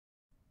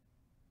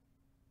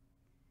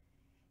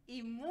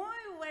y muy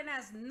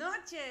buenas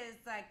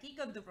noches aquí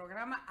con tu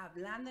programa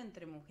Hablando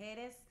Entre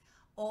Mujeres.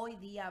 Hoy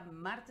día,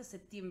 martes,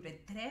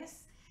 septiembre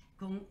 3,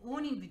 con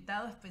un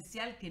invitado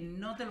especial que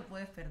no te lo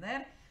puedes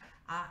perder.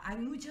 Hay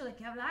mucho de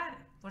qué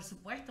hablar, por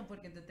supuesto,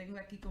 porque te tengo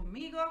aquí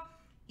conmigo.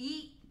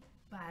 Y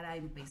para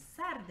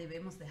empezar,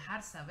 debemos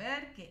dejar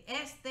saber que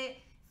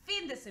este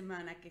fin de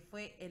semana, que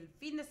fue el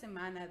fin de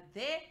semana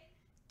de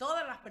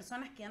todas las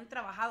personas que han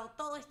trabajado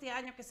todo este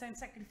año, que se han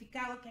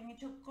sacrificado, que han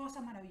hecho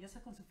cosas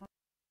maravillosas con su familia,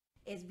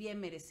 es bien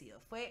merecido.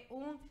 Fue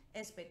un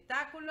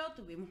espectáculo,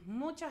 tuvimos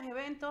muchos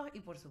eventos y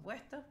por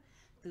supuesto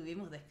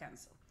tuvimos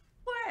descanso.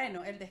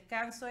 Bueno, el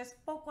descanso es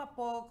poco a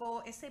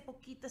poco, ese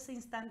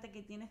instante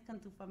que tienes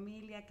con tu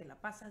familia, que la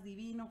pasas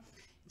divino,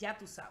 ya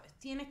tú sabes.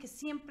 Tienes que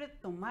siempre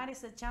tomar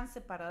ese chance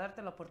para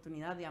darte la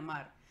oportunidad de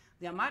amar,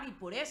 y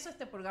por eso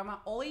este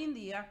programa hoy en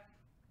día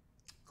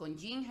con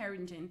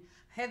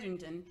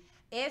Hetherington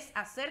es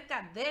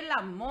acerca del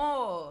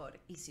amor.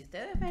 Y si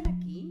ustedes ven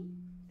aquí,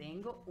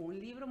 tengo un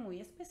libro muy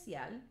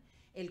especial,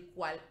 el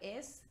cual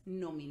es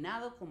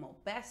nominado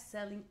como Best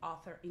Selling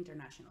Author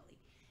Internationally.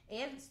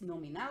 Es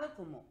nominado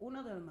como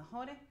uno de los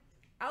mejores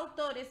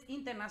autores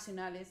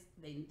internacionales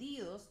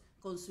vendidos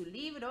con su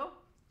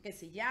libro que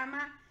se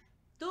llama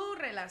Tu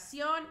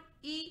relación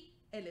y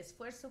el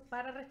esfuerzo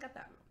para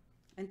rescatarlo.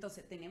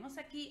 Entonces tenemos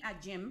aquí a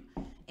Jim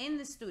en el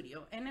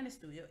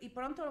estudio y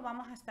pronto lo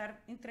vamos a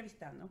estar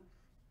entrevistando.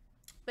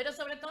 Pero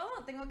sobre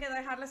todo tengo que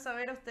dejarles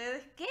saber a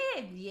ustedes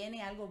que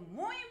viene algo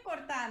muy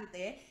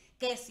importante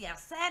que se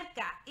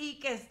acerca y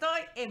que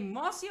estoy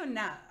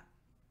emocionada.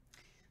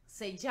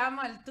 Se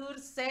llama el Tour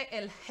Sé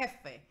el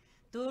Jefe,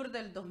 Tour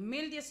del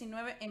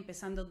 2019,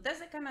 empezando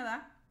desde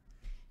Canadá,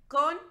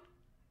 con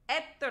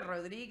Héctor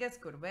Rodríguez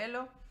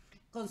Curbelo,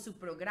 con su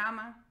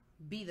programa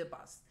Be the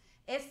Boss.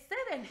 Ser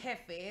el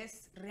Jefe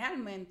es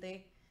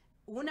realmente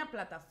una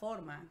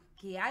plataforma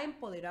que ha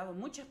empoderado a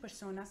muchas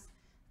personas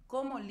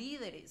como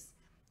líderes.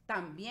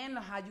 También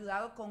los ha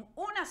ayudado con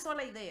una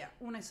sola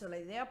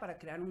idea para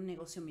crear un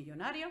negocio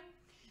millonario,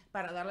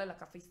 para darle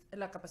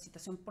la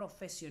capacitación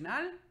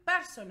profesional,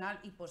 personal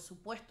y por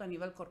supuesto a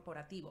nivel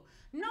corporativo.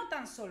 No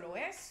tan solo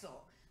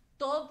eso,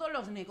 todos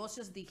los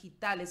negocios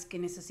digitales que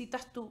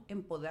necesitas tú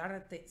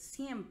empoderarte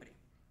siempre.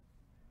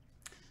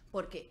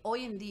 Porque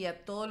hoy en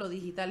día todo lo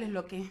digital es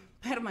lo que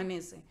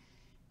permanece.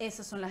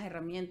 Esas son las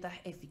herramientas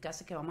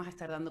eficaces que vamos a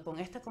estar dando con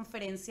esta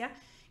conferencia,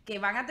 que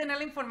van a tener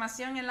la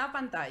información en la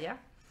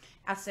pantalla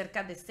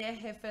acerca de Sé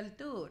Jefe el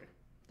Tour.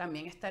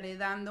 También estaré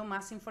dando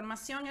más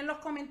información en los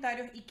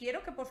comentarios y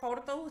quiero que por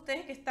favor todos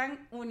ustedes que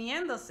están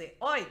uniéndose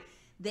hoy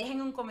dejen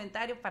un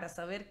comentario para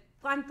saber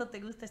cuánto te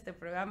gusta este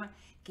programa,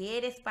 que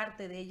eres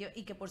parte de ello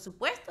y que por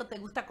supuesto te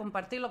gusta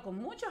compartirlo con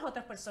muchas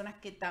otras personas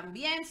que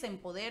también se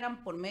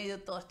empoderan por medio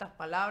de todas estas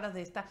palabras,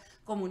 de esta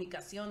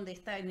comunicación, de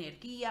esta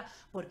energía,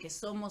 porque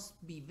somos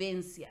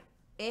vivencia.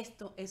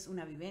 Esto es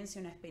una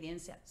vivencia, una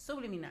experiencia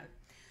subliminal.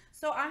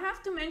 So I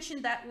have to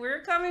mention that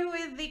we're coming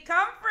with the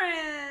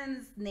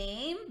conference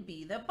name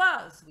Be the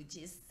Boss, which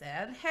is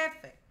Sé el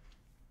Jefe,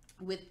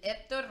 with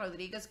Héctor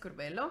Rodríguez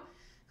Curbelo,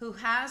 who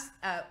has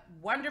a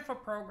wonderful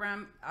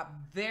program, a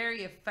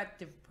very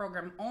effective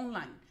program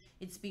online.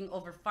 It's been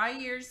over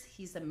 5 years.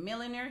 He's a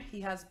millionaire.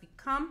 He has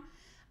become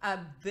a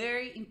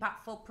very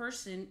impactful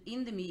person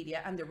in the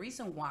media. And the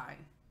reason why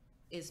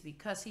is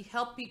because he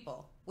helped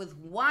people with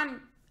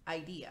one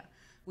idea,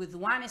 with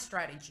one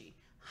strategy,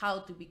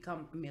 how to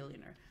become a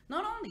millionaire.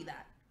 Not only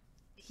that,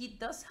 he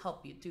does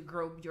help you to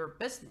grow your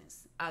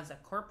business as a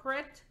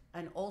corporate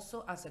and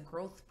also as a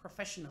growth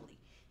professionally.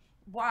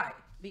 Why?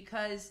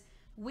 Because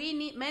we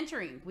need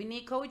mentoring, we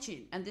need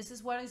coaching, and this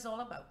is what it's all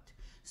about.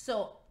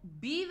 So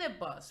Be the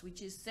Boss,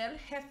 which is Sé el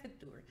Jefe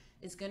Tour,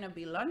 is going to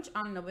be launched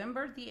on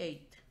November the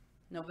 8th,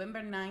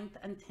 November 9th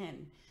and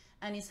 10th.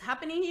 And it's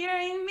happening here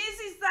in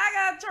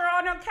Mississauga,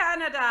 Toronto,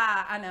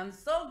 Canada. And I'm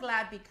so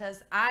glad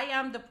because I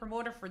am the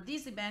promoter for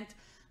this event.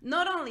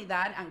 Not only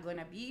that, I'm going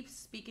to be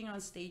speaking on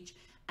stage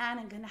and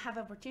I'm going to have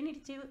opportunity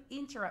to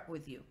interact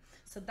with you.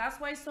 So that's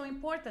why it's so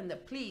important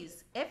that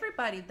please,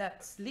 everybody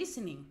that's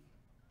listening,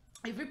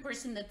 every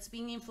person that's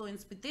being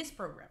influenced with this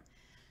program,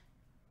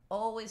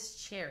 always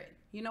share it.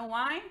 You know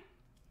why?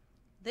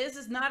 This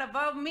is not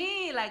about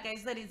me. Like I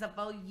said, it's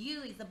about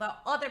you. It's about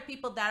other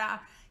people that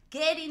are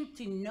getting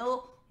to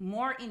know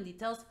more in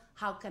details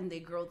how can they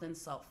grow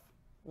themselves.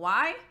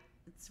 Why?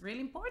 It's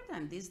really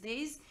important these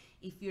days.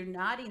 If you're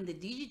not in the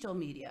digital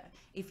media,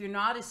 if you're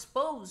not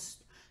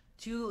exposed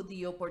to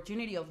the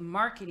opportunity of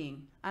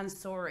marketing, I'm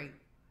sorry,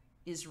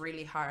 it's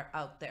really hard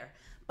out there.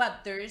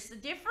 But there is a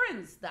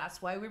difference.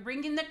 That's why we're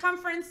bringing the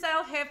conference, Sé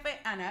el Jefe,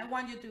 and I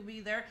want you to be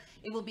there.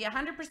 It will be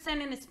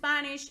 100% in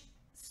Spanish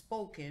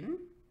spoken.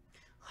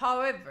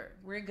 However,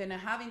 we're gonna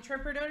have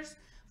interpreters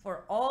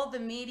for all the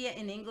media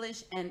in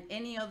English and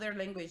any other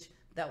language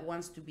that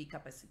wants to be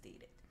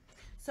capacitated.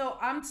 So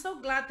I'm so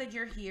glad that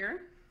you're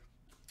here.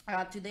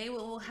 Today we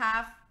will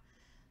have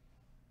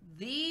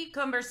the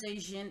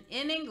conversation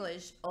in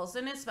English, also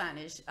in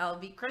Spanish. I'll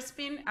be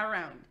crisping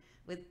around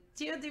with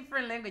 2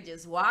 different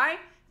languages. Why?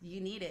 You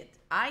need it.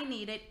 I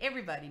need it.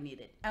 Everybody need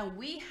it. And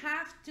we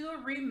have to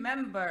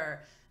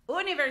remember,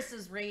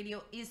 Universus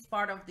Radio is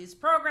part of this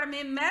program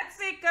in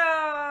Mexico.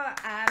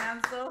 And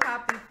I'm so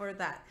happy for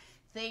that.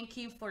 Thank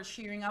you for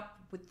cheering up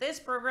with this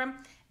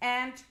program.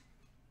 And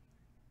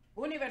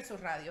Universus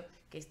Radio,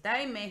 que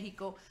está en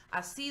México,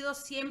 ha sido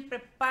siempre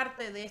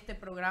parte de este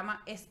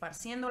programa,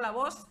 esparciendo la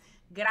voz.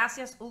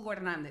 Gracias, Hugo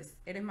Hernández.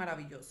 Eres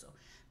maravilloso.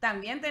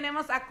 También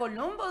tenemos a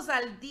Columbus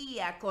al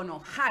día con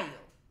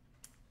Ohio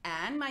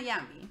and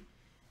Miami,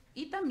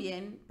 y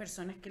también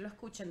personas que lo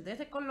escuchan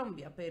desde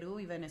Colombia, Perú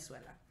y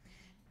Venezuela.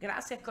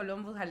 Gracias,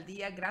 Columbus al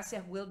día,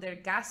 gracias,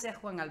 Wilder, gracias,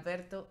 Juan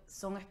Alberto,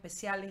 son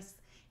especiales,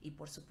 y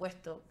por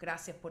supuesto,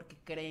 gracias porque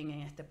creen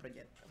en este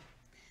proyecto.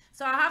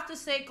 So I have to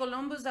say,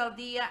 Columbus al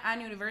día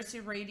and University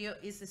Radio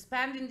is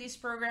expanding this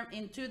program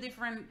in two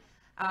different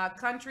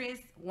countries.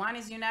 One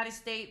is United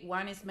States,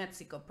 one is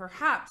Mexico.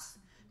 Perhaps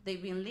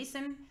they've been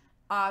listening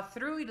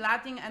through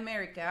Latin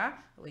America,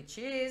 which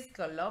is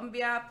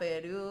Colombia,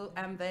 Peru,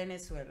 and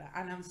Venezuela.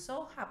 And I'm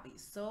so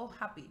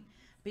happy,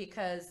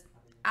 because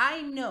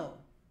I know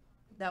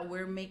that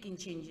we're making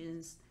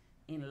changes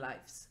in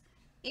lives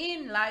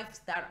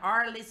that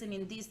are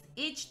listening this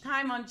each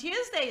time on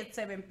Tuesday at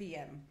 7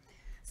 p.m.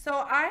 So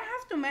I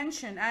have to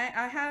mention,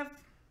 I have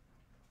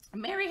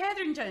Mary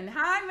Hetherington.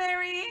 Hi,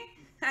 Mary.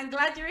 I'm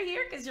glad you're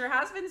here because your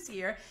husband's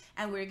here,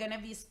 and we're going to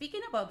be speaking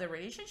about the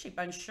relationship.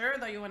 I'm sure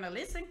that you want to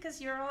listen because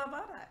you're all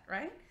about that,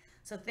 right?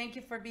 So thank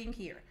you for being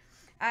here.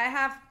 I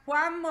have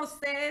Juan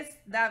Moses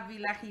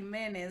Davila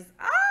Jimenez.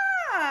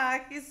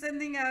 He's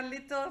sending a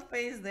little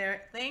face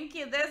there. Thank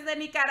you. Desde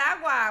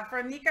Nicaragua.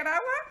 From Nicaragua?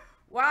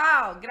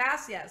 Wow,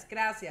 gracias.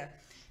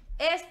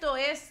 Esto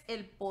es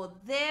el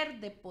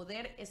poder de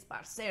poder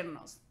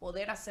esparcernos,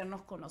 poder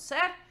hacernos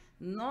conocer.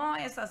 No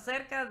es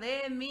acerca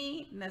de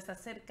mí, no es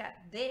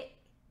acerca de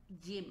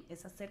Jim,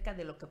 es acerca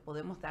de lo que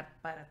podemos dar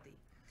para ti.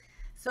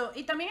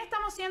 Y también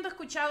estamos siendo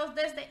escuchados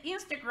desde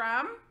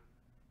Instagram,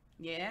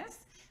 yes,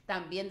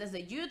 también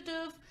desde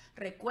YouTube.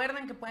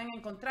 Recuerden que pueden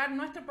encontrar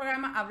nuestro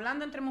programa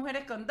Hablando Entre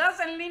Mujeres con Dos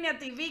en Línea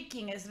TV,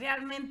 quien es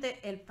realmente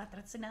el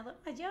patrocinador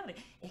mayor,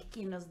 es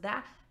quien nos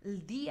da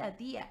el día a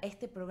día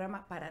este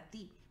programa para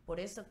ti. Por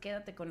eso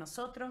quédate con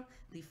nosotros,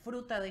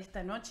 disfruta de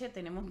esta noche,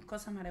 tenemos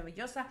cosas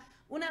maravillosas.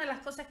 Una de las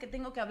cosas que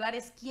tengo que hablar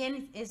es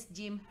quién es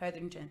Jim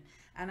Hetherington.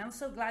 And I'm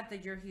so glad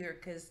that you're here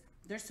because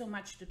there's so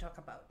much to talk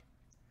about.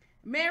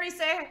 Mary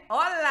say,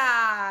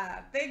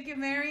 hola. Thank you,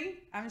 Mary.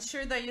 I'm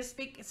sure that you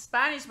speak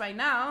Spanish by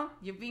now.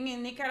 You've been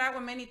in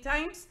Nicaragua many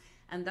times,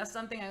 and that's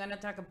something I'm going to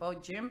talk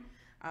about, Jim,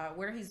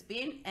 where he's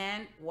been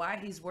and why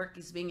his work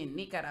is being in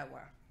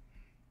Nicaragua.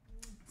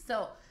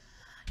 So,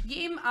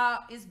 Jim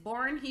is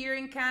born here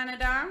in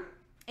Canada,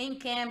 in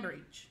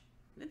Cambridge.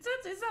 It's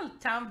a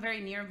town very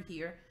near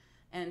here,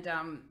 and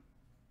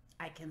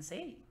I can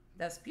say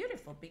that's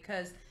beautiful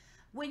because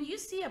when you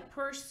see a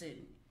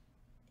person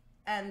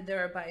and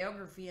their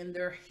biography and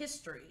their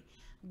history,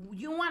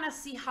 you want to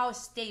see how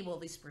stable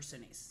this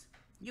person is.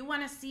 You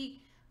want to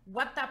see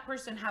what that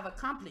person have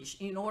accomplished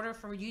in order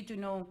for you to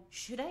know,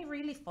 should I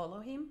really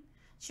follow him?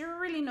 Should I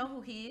really know who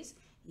he is?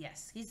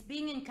 Yes, he's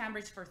been in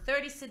Cambridge for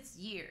 36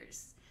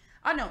 years.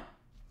 Oh no,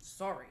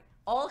 sorry,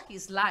 all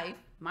his life,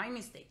 my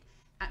mistake.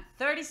 At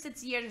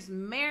 36 years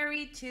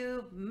married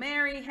to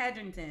Mary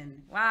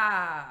Hetherington.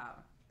 Wow,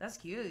 that's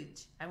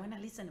huge. I want to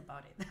listen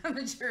about it.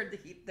 I'm sure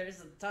that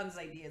there's tons of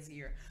ideas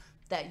here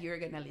that you're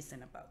going to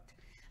listen about.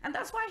 And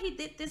that's why he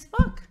did this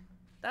book.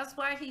 That's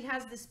why he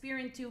has the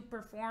spirit to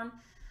perform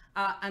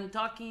and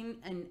talking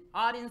in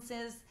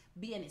audiences,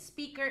 being a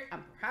speaker,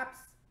 and perhaps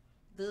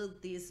do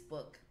this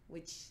book,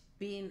 which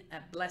been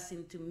a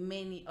blessing to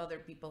many other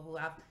people who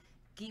have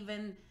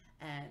given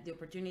the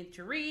opportunity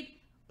to read,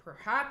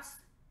 perhaps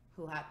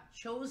who have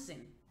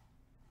chosen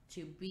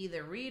to be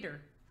the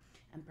reader,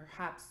 and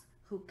perhaps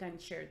who can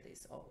share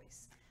this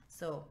always.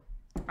 So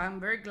I'm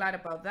very glad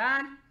about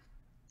that.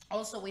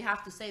 Also, we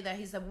have to say that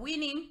he's a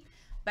winning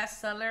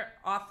bestseller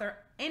author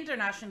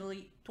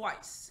internationally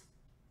twice.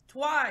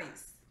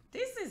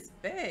 This is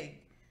big.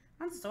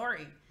 I'm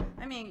sorry.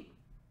 I mean,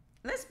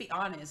 let's be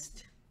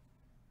honest.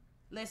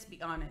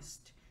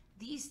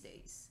 These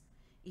days,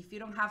 if you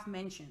don't have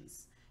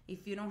mentions,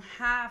 if you don't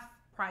have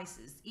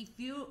prizes, if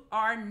you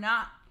are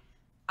not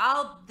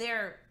out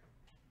there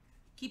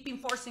keeping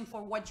forcing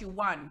for what you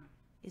want,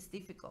 it's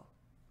difficult.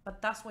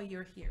 But that's why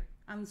you're here.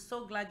 I'm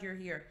so glad you're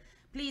here.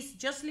 Please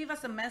just leave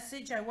us a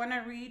message. I want to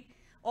read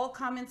all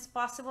comments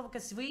possible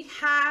because we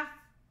have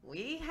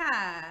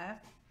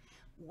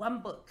one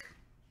book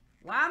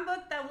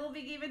that will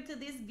be given to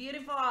this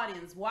beautiful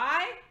audience.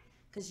 Why?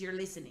 Because you're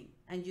listening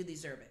and you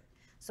deserve it.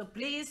 So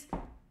please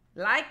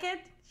like it,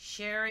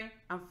 share it,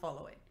 and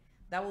follow it.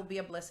 That will be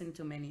a blessing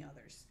to many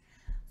others.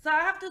 So I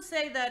have to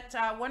say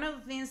that one of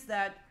the things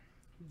that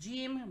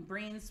Jim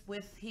brings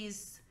with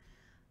his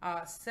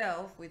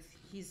self, with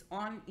his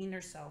own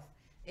inner self,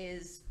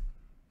 is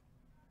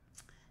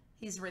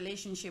his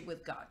relationship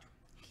with God.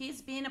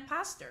 He's been a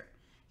pastor.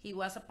 He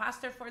was a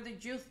pastor for the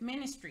youth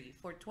ministry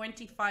for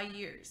 25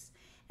 years.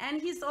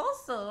 And he's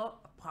also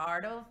a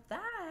part of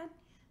that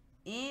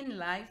in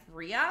life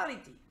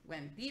reality.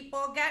 When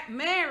people get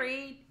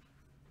married,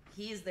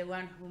 he is the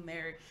one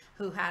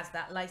who has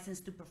that license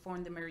to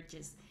perform the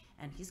marriages.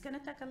 And he's going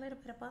to talk a little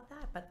bit about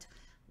that. But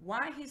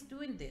why he's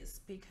doing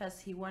this? Because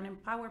he wants to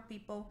empower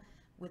people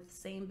with the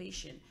same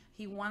vision.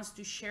 He wants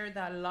to share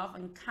that love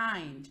and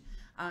kind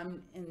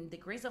and the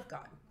grace of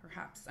God,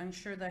 perhaps. I'm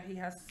sure that he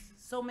has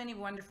so many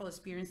wonderful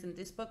experiences in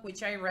this book,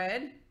 which I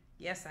read.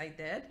 Yes, I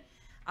did.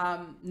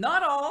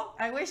 Not all.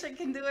 I wish I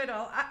can do it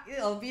all.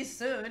 It'll be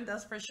soon,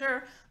 that's for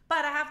sure.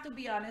 But I have to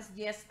be honest.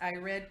 Yes, I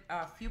read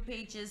a few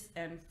pages,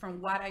 and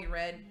from what I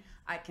read,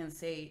 I can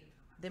say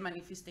the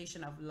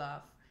manifestation of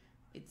love,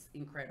 it's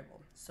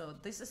incredible. So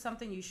this is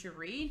something you should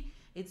read.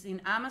 It's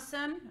in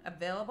Amazon,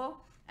 available,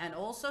 and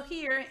also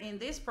here in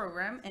this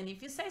program. And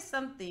if you say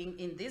something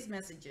in these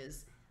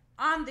messages,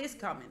 on these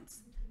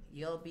comments,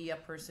 you'll be a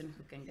person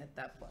who can get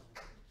that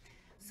book.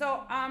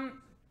 So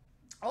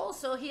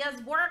also he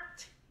has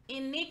worked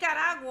in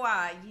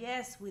Nicaragua,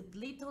 yes, with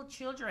little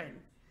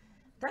children.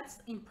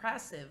 That's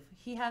impressive.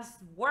 He has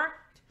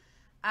worked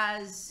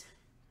as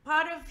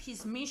part of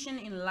his mission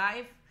in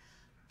life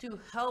to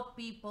help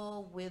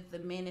people with the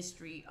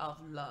ministry of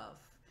love.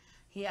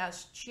 He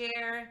has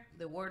shared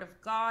the word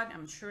of God.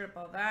 I'm sure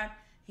about that.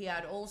 He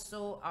had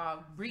also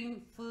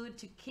bring food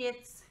to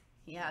kids.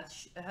 He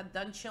had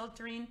done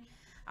sheltering.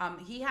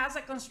 He has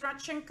a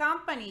construction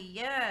company.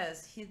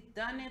 Yes, he's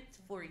done it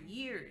for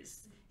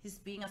years. He's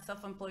been a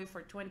self-employed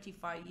for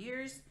 25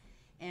 years.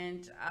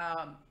 And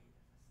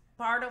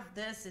part of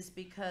this is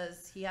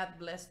because he had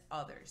blessed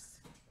others.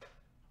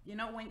 You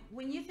know,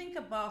 when you think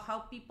about how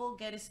people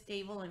get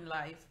stable in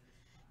life,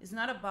 it's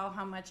not about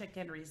how much I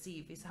can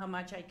receive, it's how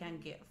much I can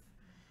give.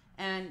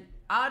 And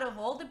out of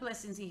all the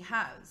blessings he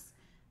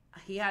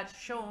had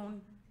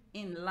shown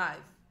in life,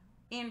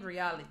 in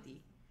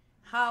reality,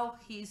 how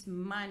his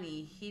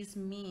money, his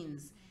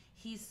means,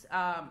 his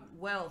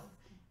wealth,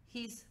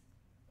 his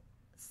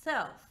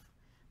self,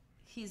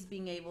 he's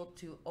being able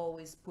to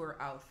always pour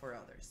out for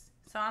others.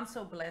 So I'm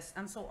so blessed.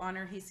 I'm so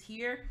honored he's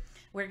here.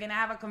 We're going to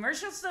have a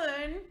commercial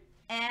soon.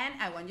 And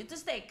I want you to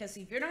stay, because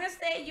if you don't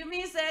stay, you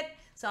miss it.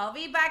 So I'll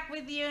be back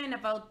with you in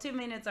about 2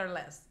 minutes or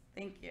less.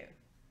 Thank you.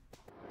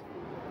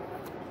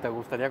 ¿Te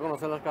gustaría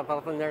conocer las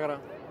cataratas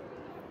Niágara?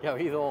 ¿Qué ha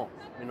habido?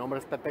 Mi nombre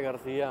es Pepe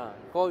García,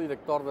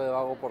 codirector de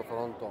Vago por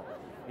Toronto.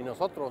 Y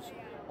nosotros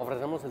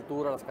ofrecemos el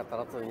tour a las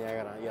cataratas de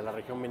Niágara y a la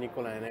región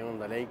vinícola de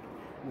Niagara Lake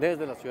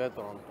desde la ciudad de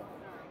Toronto.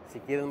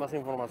 Si quieres más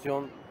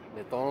información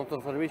de todos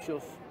nuestros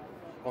servicios,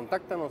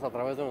 contáctanos a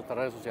través de nuestras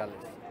redes sociales.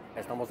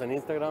 Estamos en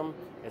Instagram,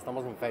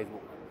 estamos en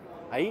Facebook.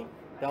 Ahí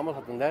te vamos a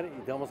atender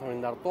y te vamos a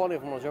brindar toda la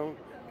información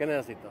que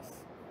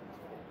necesitas.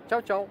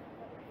 Chao, chao.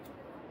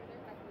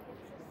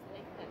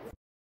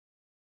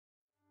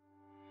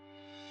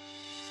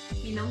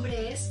 Mi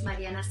nombre es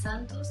Mariana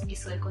Santos y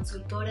soy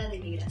consultora de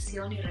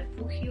migración y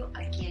refugio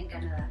aquí en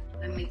Canadá.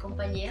 Mi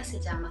compañía se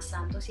llama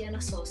Santos &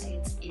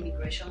 Associates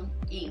Immigration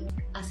Inc.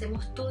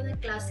 Hacemos toda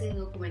clase de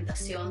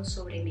documentación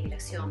sobre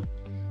inmigración.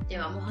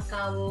 Llevamos a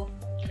cabo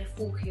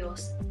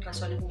refugios,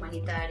 razones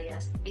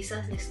humanitarias,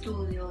 visas de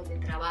estudio, de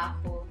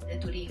trabajo, de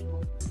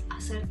turismo.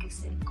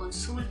 Acérquese,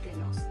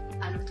 consúltenos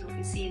a nuestra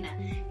oficina.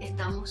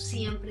 Estamos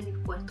siempre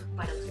dispuestos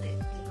para usted.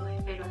 Los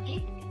espero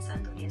aquí en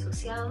Santos &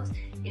 Asociados,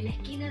 en la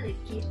esquina de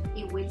Kill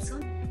y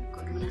Wilson,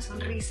 con una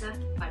sonrisa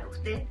para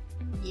usted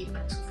y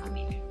para su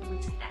familia.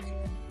 Muchas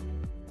gracias.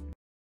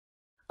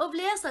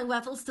 Obleas and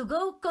Waffles to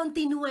Go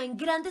continúa en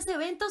grandes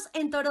eventos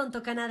en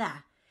Toronto,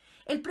 Canadá.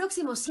 El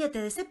próximo 7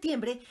 de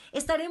septiembre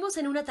estaremos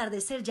en un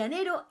atardecer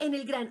llanero en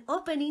el gran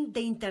opening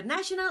de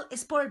International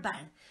Sport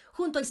Bar,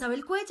 junto a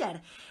Isabel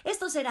Cuellar.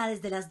 Esto será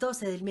desde las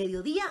 12 del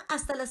mediodía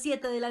hasta las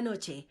 7 de la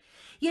noche.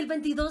 Y el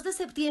 22 de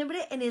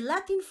septiembre en el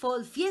Latin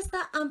Fall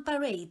Fiesta and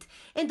Parade,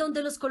 en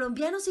donde los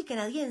colombianos y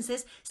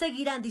canadienses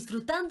seguirán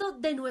disfrutando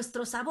de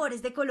nuestros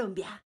sabores de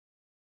Colombia.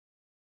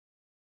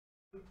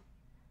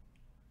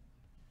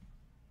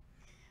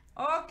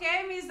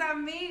 Okay, mis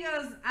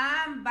amigos,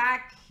 I'm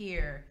back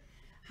here.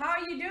 How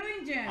are you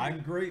doing, Jim?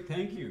 I'm great,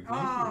 thank you. Thank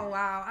you.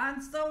 Wow,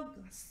 I'm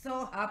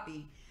so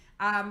happy.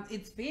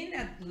 It's been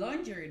a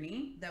long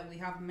journey that we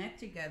have met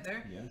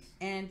together. Yes.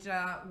 And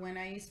when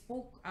I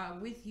spoke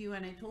with you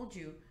and I told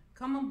you,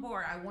 come on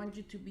board, I want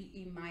you to be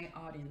in my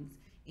audience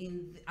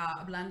in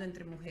Hablando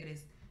Entre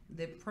Mujeres,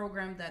 the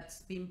program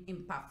that's been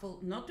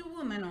impactful, not to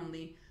women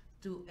only,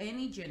 to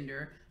any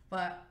gender,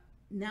 but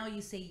now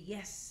you say,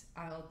 yes,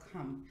 I'll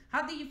come.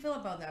 How do you feel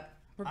about that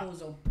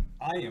proposal?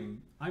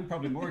 I'm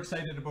probably more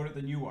excited about it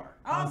than you are.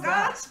 Oh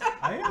gosh!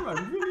 I am.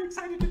 I'm really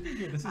excited to be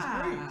here. This is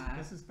great.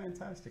 This is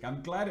fantastic.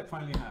 I'm glad it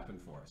finally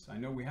happened for us. I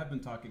know we have been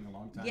talking a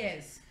long time.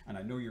 Yes. And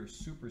I know you're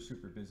super,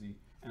 super busy.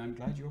 And I'm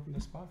glad you opened a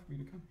spot for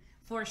me to come.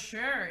 For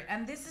sure.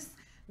 And this is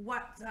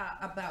what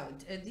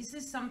about. This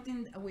is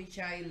something which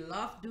I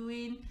love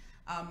doing.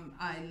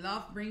 I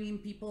love bringing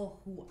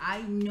people who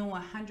I know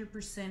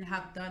 100%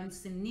 have done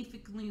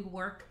significantly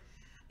work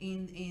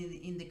in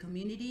the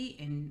community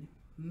in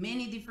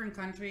many different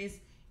countries,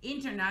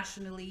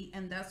 internationally,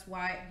 and that's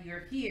why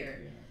you're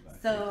here. Yeah,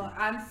 so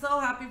I'm so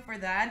happy for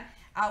that.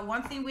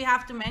 One thing we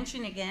have to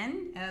mention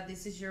again,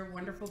 this is your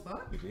wonderful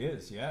book. It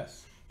is,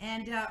 yes.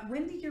 And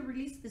when did you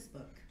release this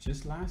book?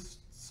 Just last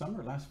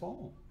summer, last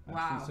fall. Wow.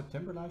 Actually,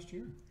 September last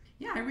year.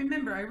 Yeah, I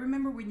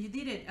remember when you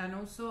did it. And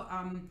also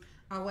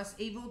I was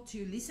able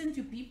to listen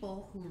to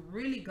people who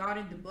really got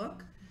in the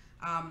book,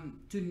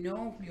 to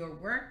know your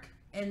work.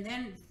 And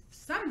then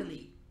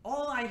suddenly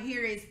all I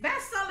hear is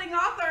best-selling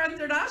author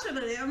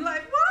internationally. I'm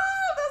like,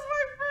 wow, that's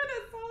my friend.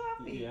 I'm so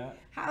happy. Yeah.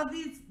 How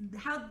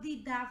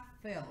did that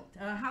feel?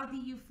 How do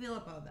you feel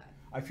about that?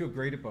 I feel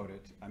great about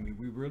it. I mean,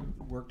 we really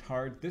worked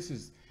hard. This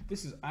is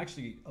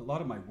actually a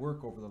lot of my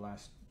work over the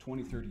last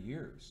 20, 30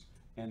 years.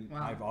 And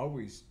Wow. I've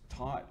always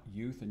taught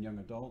youth and young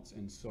adults.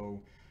 And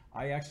so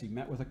I actually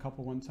met with a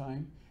couple one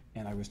time,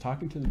 and I was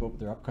talking to them about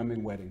their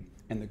upcoming wedding.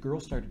 And the girl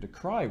started to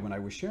cry when I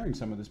was sharing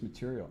some of this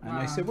material. And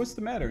I said, what's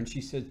the matter? And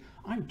she said,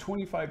 I'm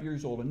 25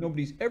 years old and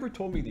nobody's ever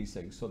told me these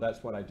things. So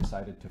that's what I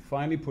decided to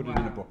finally put it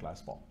in a book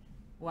last fall.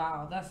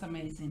 Wow, that's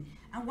amazing.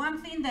 And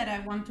one thing that I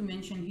want to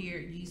mention here,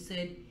 you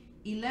said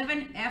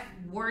 11 F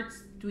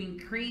words to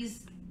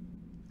increase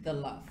the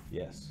love.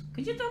 Yes.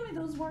 Could you tell me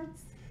those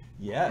words?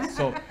 Yes.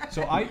 So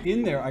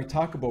in there I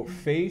talk about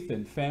faith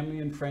and family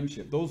and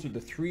friendship. Those are the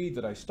three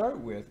that I start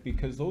with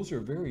because those are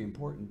very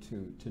important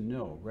to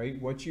know,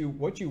 right? What you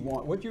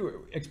want, what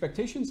your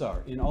expectations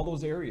are in all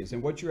those areas,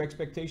 and what your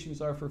expectations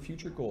are for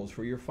future goals,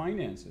 for your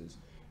finances,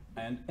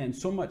 and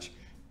so much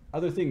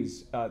other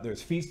things.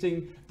 There's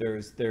feasting,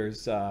 there's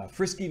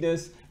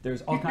friskiness,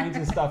 there's all kinds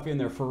of stuff in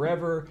there.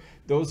 Forever.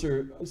 Those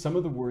are some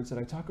of the words that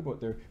I talk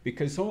about there,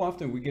 because so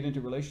often we get into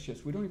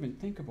relationships, we don't even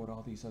think about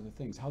all these other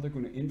things, how they're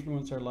going to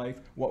influence our life,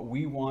 what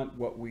we want,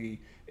 what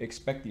we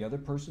expect the other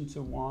person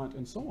to want,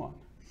 and so on.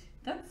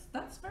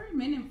 That's very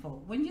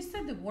meaningful. When you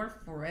said the word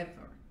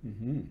forever,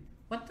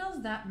 what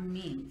does that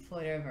mean,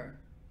 forever,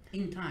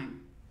 in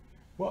time?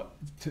 Well,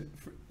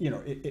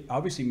 it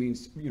obviously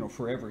means,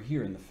 forever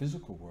here in the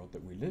physical world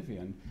that we live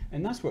in.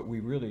 And that's what we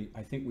really,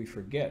 I think we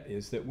forget,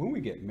 is that when we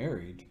get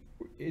married,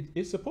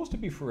 it's supposed to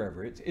be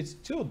forever. It's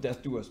till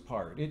death do us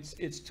part.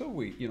 It's till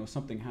we,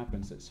 something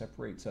happens that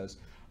separates us,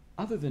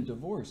 other than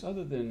divorce,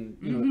 other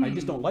than, I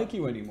just don't like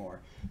you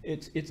anymore.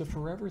 It's a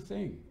forever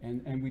thing.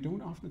 And we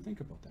don't often think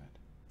about that.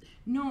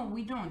 No,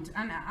 we don't.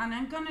 And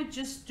I'm gonna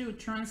just to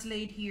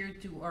translate here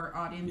to our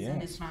audience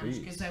in Spanish,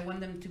 because I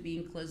want them to be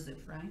inclusive,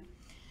 right?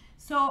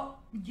 So,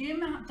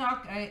 Jim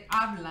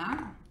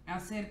habla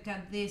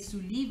acerca de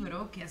su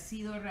libro, que ha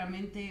sido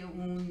realmente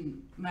una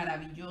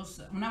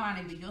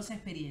maravillosa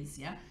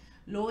experiencia.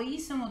 Lo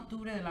hizo en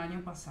octubre del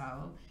año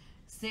pasado.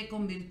 Se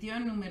convirtió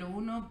en número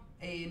 1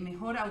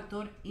 mejor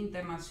autor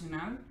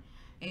internacional.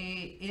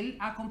 Él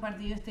ha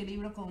compartido este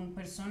libro con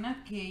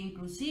personas que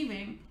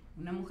inclusive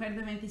una mujer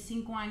de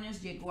 25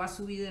 años llegó a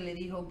su vida y le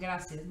dijo,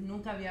 gracias,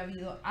 nunca había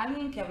habido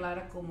alguien que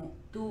hablara como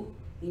tú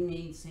y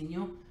me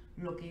enseñó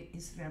lo que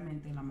es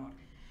realmente el amor.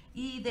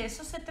 Y de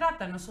eso se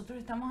trata. Nosotros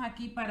estamos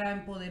aquí para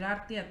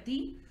empoderarte a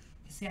ti,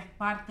 que seas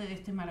parte de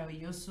este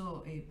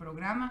maravilloso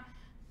programa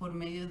por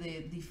medio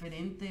de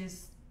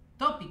diferentes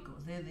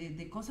tópicos,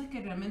 de cosas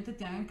que realmente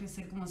te hagan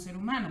crecer como ser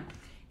humano.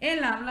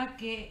 Él habla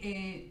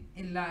que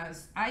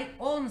hay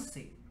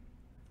 11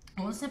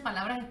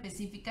 palabras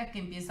específicas que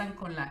empiezan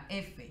con la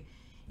F.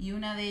 Y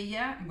una de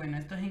ellas, bueno,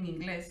 esto es en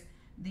inglés,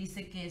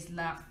 dice que es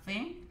la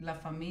fe, la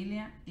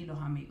familia y los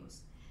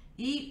amigos.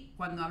 Y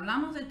cuando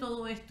hablamos de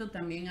todo esto,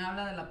 también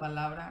habla de la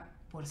palabra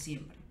por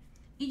siempre.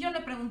 Y yo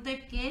le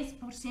pregunté, ¿qué es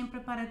por siempre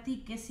para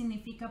ti? ¿Qué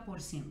significa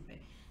por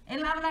siempre?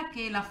 Él habla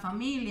que la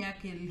familia,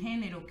 que el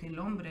género, que el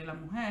hombre, la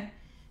mujer,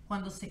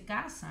 cuando se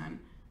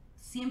casan,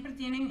 siempre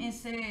tienen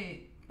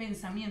ese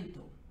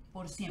pensamiento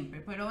por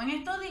siempre. Pero en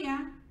estos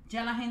días,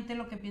 ya la gente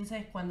lo que piensa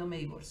es cuando me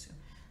divorcio.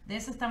 De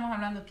eso estamos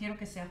hablando. Quiero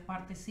que seas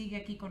parte. Sigue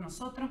aquí con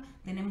nosotros.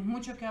 Tenemos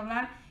mucho que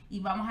hablar y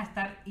vamos a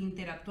estar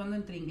interactuando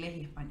entre inglés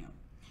y español.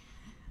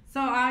 So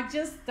I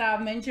just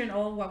mentioned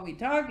all what we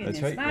talk in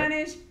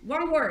Spanish. Yep.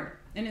 One word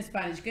in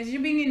Spanish, because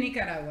you've been in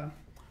Nicaragua.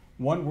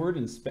 One word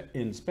in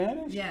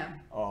Spanish? Yeah.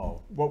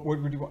 Oh, what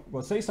word would you want?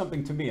 Well, say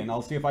something to me and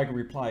I'll see if I can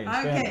reply in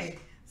Spanish. Okay.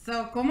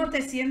 So, ¿cómo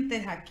te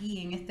sientes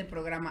aquí en este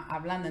programa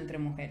Hablando Entre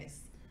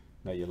Mujeres?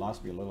 No, you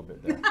lost me a little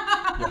bit there.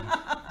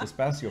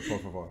 Despacio, por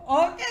favor.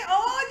 Okay.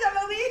 Oh, ya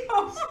lo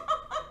dijo.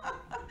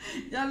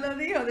 Ya lo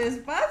dijo.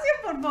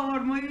 Despacio, por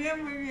favor. Muy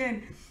bien, muy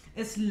bien.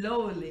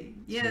 Slowly.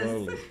 Yes.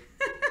 Slowly.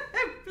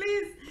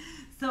 Please.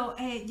 So,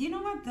 you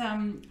know what?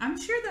 I'm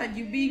sure that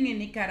you being in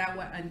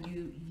Nicaragua and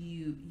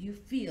you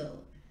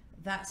feel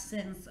that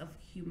sense of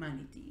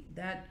humanity,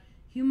 that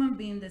human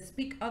being that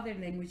speak other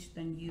language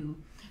than you,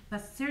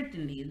 but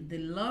certainly the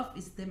love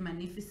is the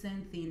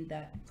magnificent thing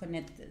that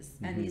connects us,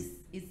 and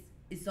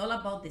it's all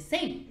about the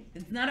same.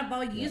 It's not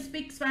about you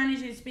speak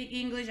Spanish, you speak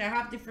English, I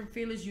have different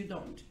feelings, you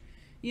don't.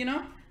 You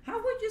know?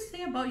 How would you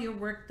say about your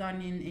work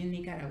done in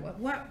Nicaragua?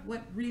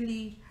 What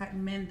really had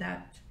meant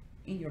that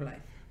in your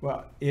life?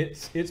 Well,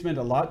 it's meant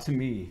a lot to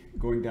me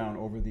going down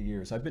over the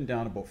years. I've been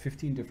down about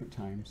 15 different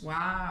times.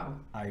 Wow.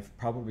 I've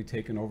probably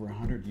taken over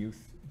 100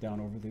 youth down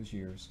over those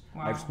years.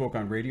 Wow. I've spoke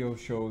on radio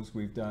shows,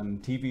 we've done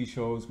TV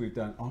shows, we've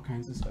done all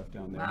kinds of stuff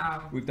down there.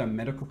 Wow. We've done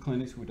medical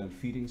clinics, we've done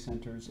feeding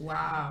centers.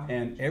 Wow.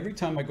 And every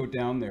time I go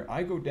down there,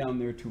 I go down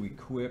there to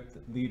equip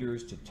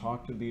leaders, to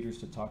talk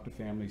to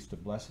families, to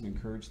bless and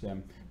encourage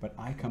them. But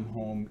I come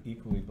home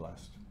equally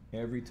blessed.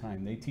 Every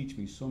time. They teach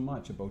me so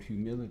much about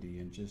humility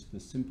and just the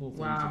simple things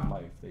Wow. of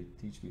life. They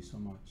teach me so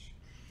much.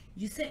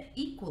 You said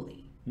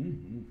equally.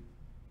 Mm-hmm.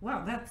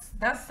 Wow,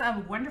 that's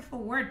a wonderful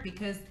word,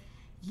 because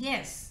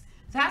yes,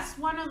 that's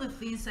one of the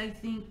things I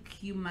think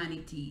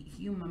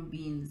human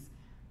beings,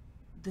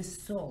 the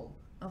soul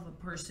of a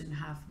person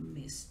have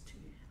missed.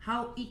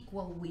 How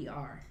equal we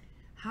are.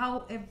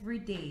 How every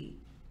day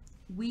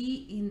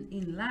we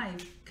in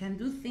life can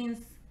do things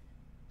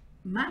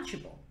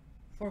matchable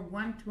for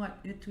one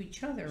to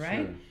each other,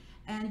 right? Sure.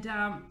 And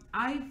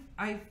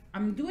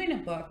I'm doing a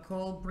book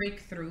called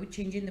Breakthrough,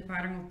 Changing the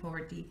Pattern of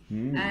Poverty.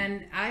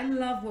 And I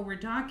love what we're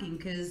talking,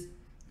 because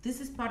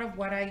this is part of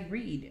what I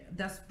read.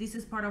 This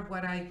is part of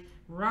what I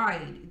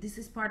write. This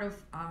is part of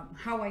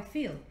how I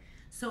feel.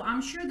 So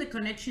I'm sure the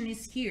connection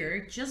is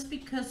here just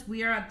because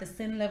we are at the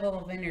same level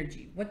of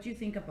energy. What do you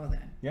think about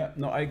that? Yeah,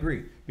 no, I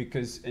agree.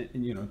 Because,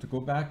 and, you know, to go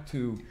back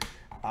to,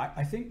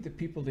 I think that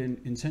people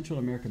in Central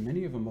America,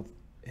 many of them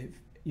have,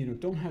 you know,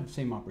 don't have the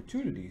same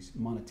opportunities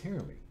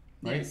monetarily,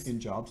 right? Yes. In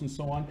jobs and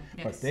so on.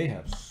 Yes. But they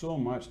have so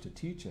much to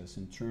teach us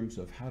in terms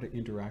of how to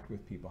interact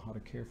with people, how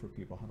to care for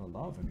people, how to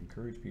love and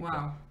encourage people.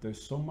 Wow.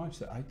 There's so much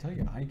that I tell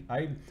you,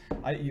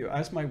 you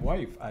ask my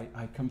wife,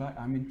 I come back,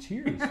 I'm in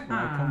tears when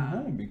I come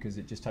home, because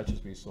it just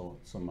touches me so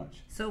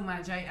much. So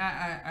much.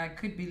 I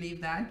could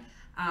believe that.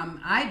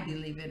 I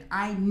believe it.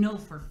 I know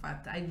for a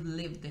fact. I've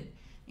lived it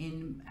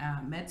in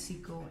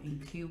Mexico, in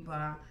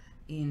Cuba,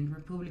 in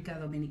República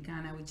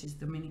Dominicana, which is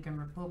Dominican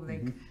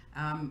Republic,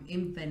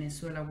 in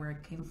Venezuela, where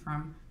I came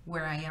from,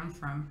 where I am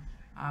from,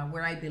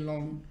 where I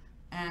belong.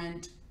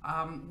 And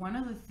one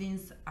of the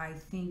things I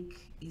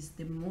think is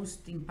the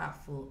most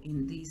impactful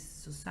in this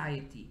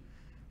society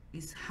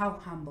is how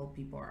humble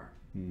people are.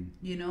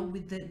 You know,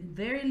 with the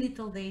very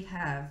little they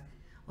have,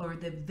 or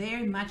the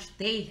very much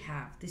they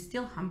have, they're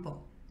still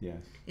humble.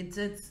 Yes.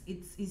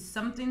 It's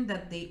something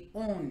that they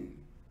own,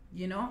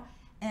 you know,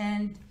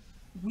 and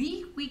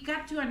we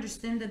got to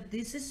understand that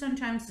this is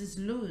sometimes is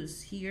loose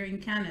here in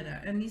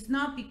Canada, and it's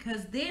not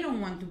because they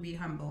don't want to be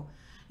humble.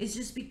 It's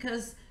just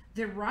because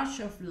the rush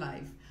of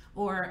life,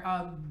 or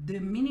the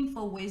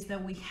meaningful ways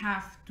that we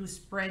have to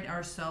spread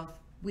ourselves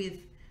with,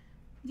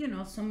 you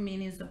know, some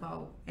meanings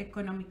about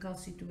economical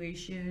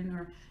situation,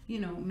 or, you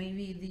know,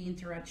 maybe the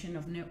interaction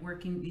of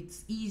networking,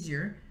 it's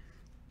easier,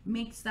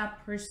 makes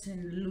that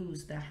person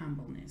lose their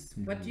humbleness.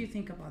 What do you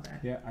think about that?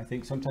 Yeah, I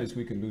think sometimes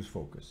we can lose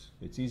focus.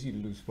 It's easy to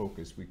lose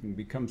focus. We can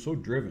become so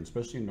driven,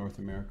 especially in North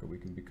America, we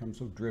can become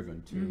so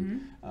driven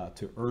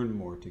to earn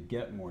more, to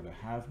get more, to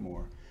have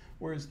more.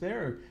 Whereas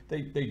there,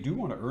 they do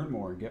want to earn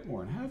more and get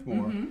more and have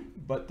more,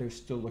 but they're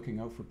still looking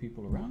out for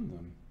people around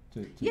them.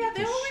 They're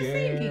always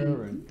share, thinking.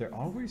 and they're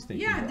always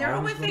thinking. Yeah, they're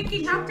always willing to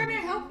thinking, how share. can I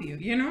help you?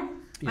 You know?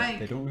 Yeah,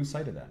 they don't lose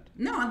sight of that.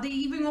 No, they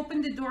even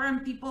open the door,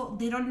 and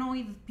they don't know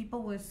if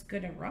people was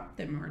gonna rob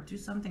them or do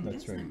something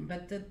That's against them.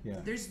 right.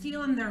 But they're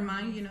still in their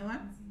mind, you know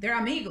what? They're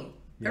amigo.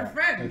 They're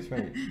friends.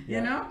 That's right.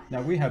 You know?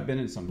 Now, we have been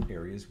in some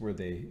areas where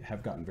they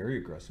have gotten very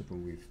aggressive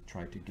when we've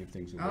tried to give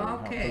things away and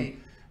help Okay.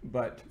 them.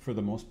 But for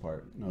the most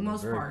part, no,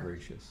 Most they're very part.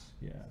 gracious.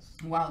 Yes.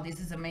 Wow, this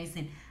is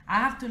amazing. I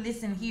have to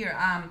listen here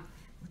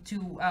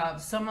to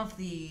some of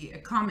the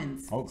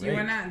comments. Oh, Do you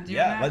great. wanna?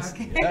 Let's.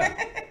 Okay.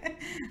 Yeah.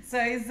 So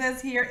it says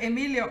here,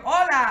 Emilio,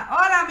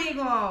 hola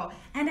amigo.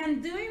 And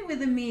I'm doing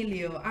with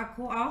Emilio a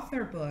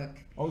co-author book.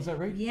 Oh, is that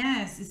right?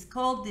 Yes, it's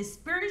called The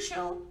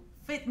Spiritual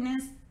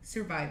Fitness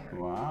Survivor.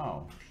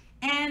 Wow.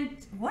 And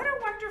what a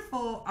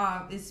wonderful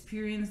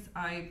experience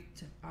I've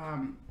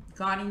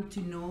gotten to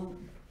know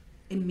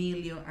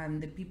Emilio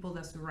and the people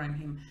that surround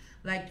him,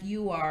 like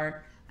you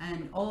are,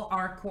 and all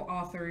our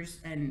co-authors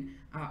and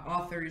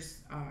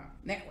authors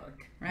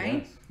network,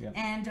 right? Yes, yeah.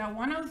 And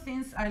one of the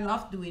things I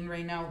love doing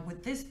right now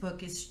with this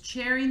book is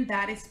sharing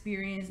that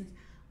experience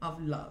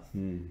of love.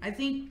 I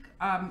think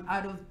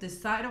out of the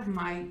side of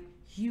my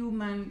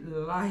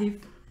human life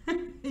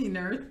in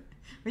Earth,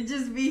 which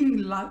is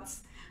being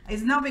lots,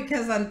 it's not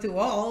because I'm too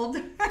old.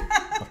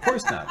 Of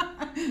course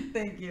not.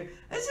 Thank you.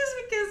 It's just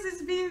because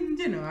it's been,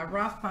 you know, a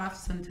rough path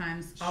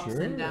sometimes, ups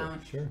and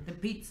downs, sure. the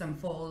peaks and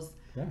falls.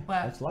 Yeah,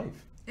 But that's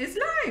life. it's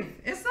life,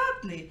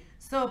 exactly.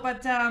 So,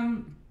 but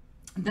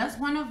that's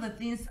one of the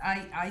things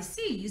I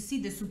see. You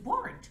see the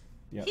support.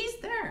 Yeah. He's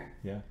there.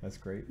 Yeah, that's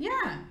great.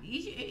 Yeah.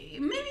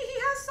 Maybe he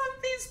has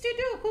some things to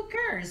do. Who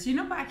cares? You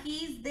know, but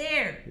he's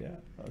there. Yeah,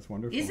 that's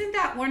wonderful. Isn't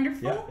that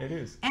wonderful? Yeah, it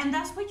is. And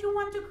that's what you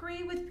want to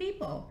create with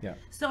people. Yeah.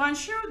 So I'm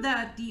sure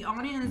that the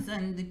audience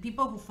and the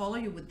people who follow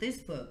you with this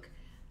book,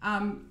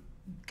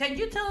 can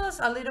you tell us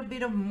a little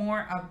bit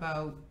more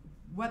about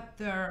what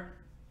the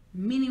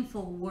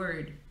meaningful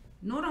word,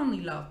 not only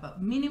love,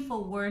 but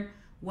meaningful word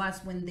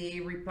was when they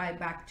replied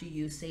back to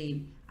you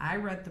saying, I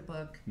read the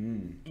book,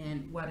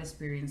 and what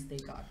experience they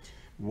got?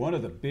 One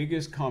of the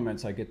biggest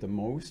comments I get the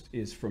most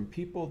is from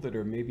people that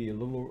are maybe a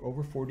little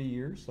over 40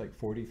 years, like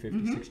 40,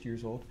 50, 60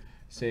 years old,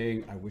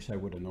 saying, I wish I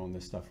would have known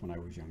this stuff when I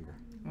was younger.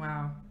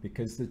 Wow.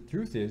 Because the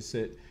truth is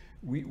that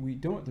we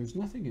don't, there's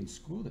nothing in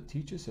school that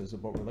teaches us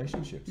about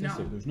relationships. No. Is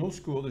there? There's no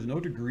school, there's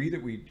no degree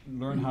that we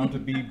learn how to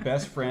be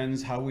best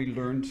friends, how we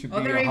learn to be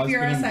Other a if husband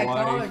you're a and wife.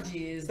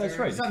 psychologist. That's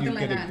or right. If something you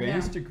like get that,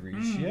 advanced yeah.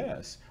 degrees,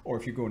 yes. Or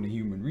if you go into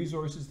human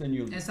resources, then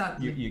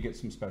Exactly. you get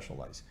some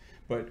specialized.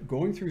 But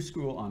going through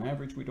school, on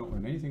average, we don't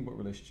learn anything about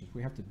relationships.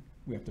 We have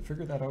to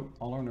figure that out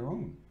all on our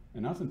own.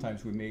 And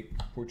oftentimes we make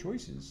poor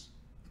choices.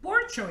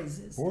 Poor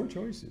choices. Poor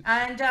choices.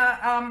 And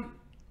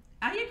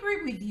I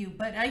agree with you,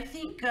 but I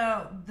think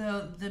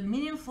the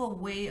meaningful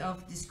way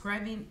of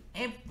describing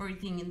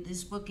everything in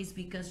this book is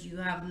because you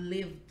have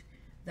lived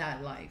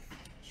that life.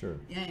 Sure.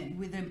 And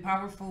with the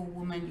powerful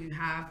woman you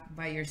have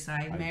by your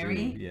side, I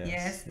Mary. do,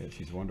 yes. Yeah,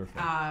 she's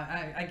wonderful.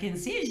 I can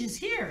see she's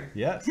here.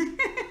 Yes.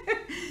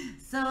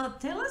 So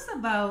tell us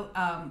about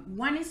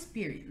one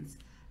experience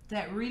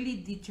that really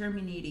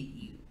determined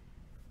you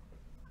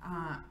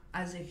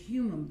as a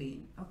human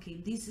being.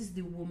 Okay, this is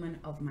the woman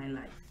of my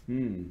life.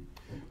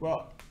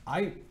 Well,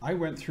 I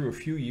went through a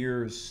few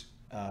years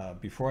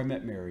before I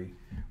met Mary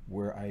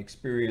where I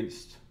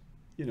experienced,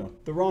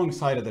 the wrong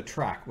side of the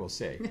track, we'll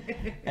say.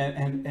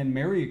 and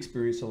Mary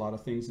experienced a lot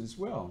of things as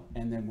well.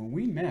 And then when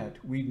we met,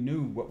 we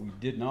knew what we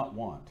did not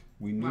want.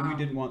 We knew we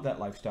didn't want that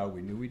lifestyle.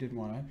 We knew we didn't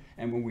want it.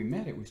 And when we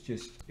met, it was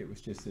just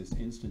this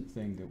instant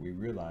thing that we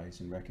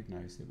realized and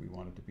recognized that we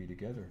wanted to be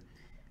together.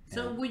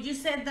 So would you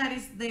say that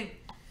is the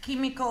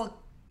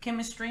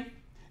chemistry?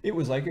 It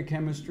was like a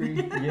chemistry.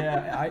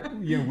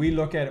 We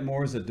look at it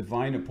more as a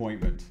divine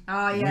appointment.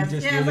 Oh, yes.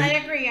 I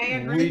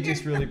agree. We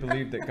just really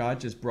believe that God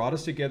just brought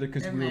us together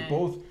because we were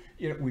both,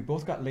 we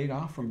both got laid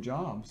off from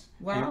jobs.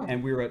 Wow.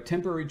 And we were at a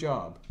temporary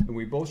job. And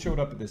we both showed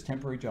up at this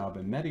temporary job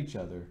and met each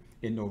other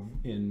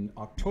in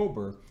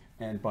October.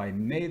 And by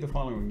May the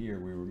following year,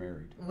 we were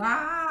married.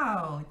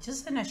 Wow.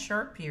 Just in a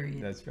short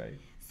period. That's right.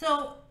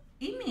 So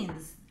it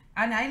means...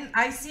 And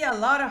I see a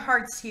lot of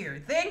hearts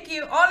here. Thank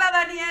you. Hola,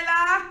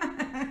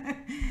 Daniela.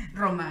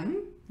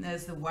 Roman,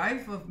 that's the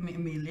wife of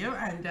Emilio.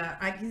 And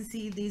I can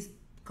see these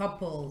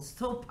couples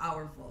so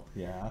powerful.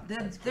 Yeah.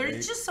 They're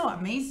just so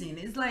amazing.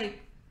 It's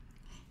like,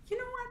 you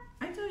know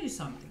what? I tell you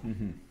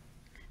something.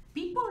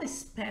 People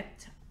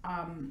expect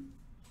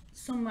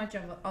so much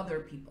of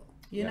other people.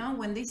 You know,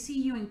 when they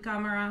see you in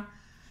camera,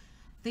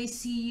 they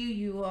see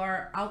you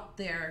are out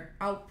there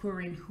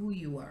outpouring who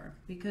you are,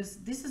 because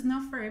this is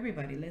not for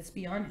everybody. Let's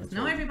be honest. That's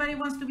Not right. everybody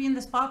wants to be in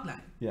the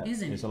spotlight,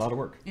 isn't it? It's a lot of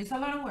work. It's a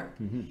lot of work,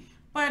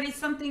 but it's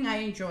something I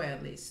enjoy,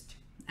 at least,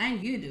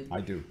 and you do. I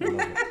do. I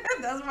love it.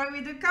 That's why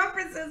we do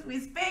conferences, we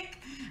speak,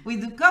 we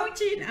do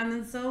coaching, and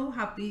I'm so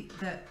happy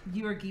that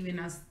you are giving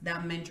us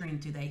that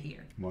mentoring today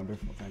here.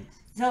 Wonderful. Thanks.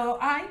 So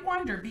I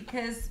wonder,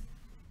 because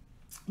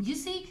you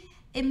see,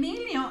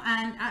 Emilio,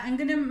 and I'm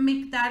gonna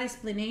make that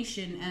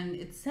explanation and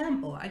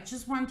example. I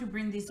just want to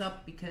bring this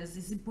up because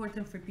it's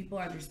important for people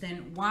to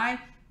understand why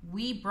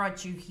we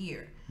brought you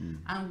here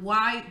and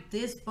why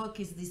this book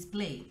is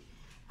displayed.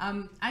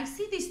 I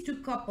see these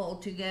two couple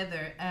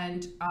together,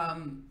 and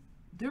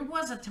there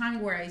was a time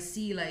where I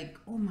see like,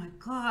 oh my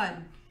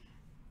God,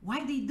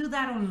 why they do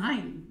that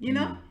online, you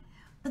know?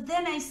 But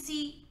then I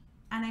see,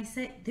 and I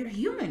say, they're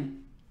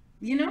human,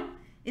 you know?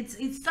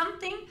 It's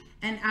something.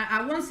 And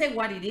I won't say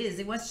what it is.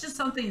 It was just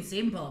something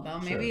simple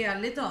about maybe a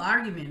little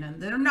argument,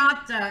 and they're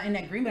not in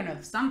agreement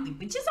of something,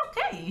 which is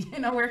okay. You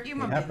know, we're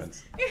human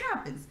beings. It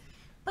happens.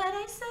 But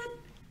I said,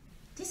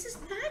 this is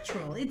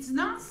natural. It's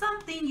not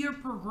something you're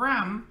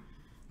programmed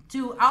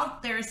to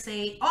out there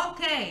say,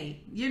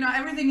 okay,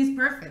 everything is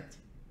perfect.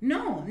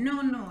 No.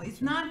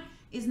 It's not.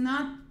 It's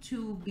not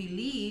to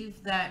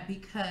believe that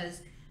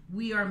because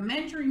we are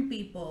mentoring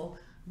people,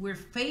 we're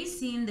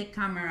facing the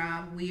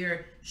camera,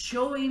 we're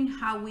showing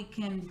how we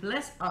can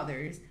bless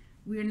others.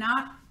 We're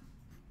not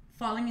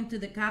falling into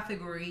the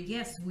category,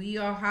 yes, we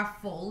all have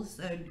faults,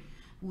 and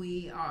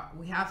we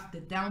have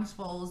the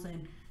downfalls,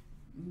 and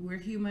we're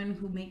human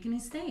who make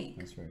mistakes.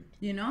 That's right.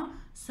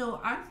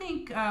 So I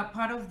think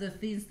part of the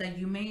things that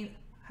you may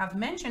have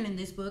mentioned in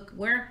this book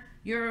were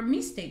your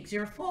mistakes,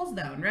 your falls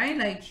down, right?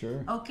 Like,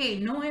 okay,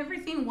 no,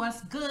 everything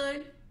was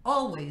good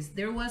always.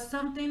 There was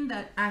something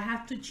that I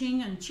had to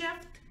change and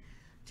shift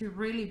to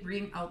really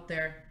bring out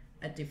there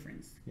a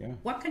difference. Yeah.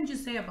 What can you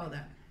say about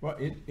that? Well,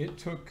 it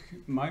took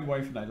my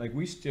wife and I, like,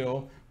 we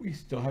still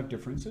have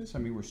differences. I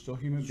mean, we're still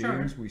human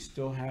beings. We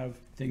still have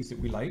things that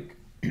we like.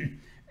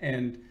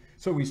 And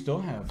so we still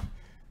have,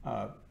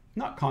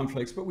 not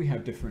conflicts, but we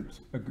have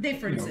differences.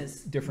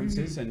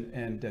 Differences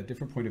and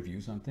different point of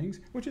views on things,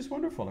 which is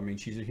wonderful. I mean,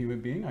 she's a human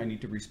being. I need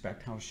to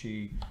respect how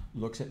she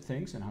looks at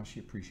things and how she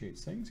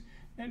appreciates things.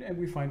 And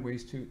we find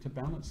ways to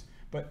balance.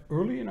 But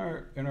early in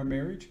our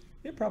marriage,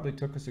 it probably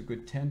took us a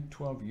good 10,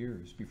 12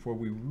 years before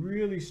we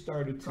really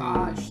started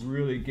to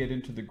really get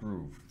into the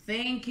groove.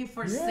 Thank you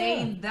for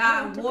saying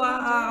that.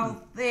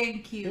 Wow,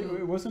 thank you.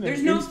 It wasn't There's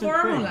an no instant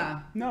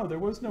formula. thing. No, there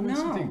was no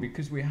instant thing,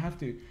 because we have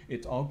to,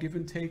 it's all give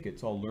and take.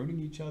 It's all learning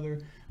each other,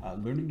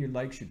 learning your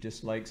likes, your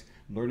dislikes,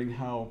 learning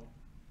how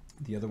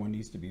the other one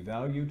needs to be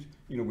valued.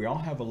 You know, we all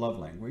have a love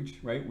language,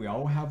 right? We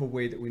all have a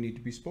way that we need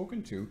to be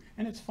spoken to,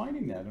 and it's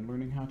finding that and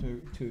learning how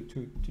to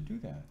do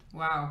that.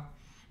 Wow.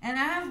 And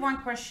I have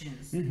one question.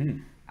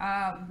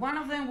 Mm-hmm. One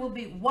of them will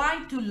be,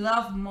 why to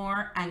love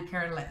more and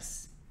care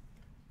less?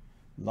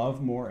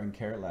 Love more and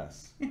care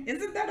less.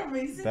 Isn't that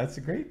amazing? That's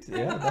great.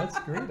 Yeah, that's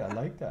great. I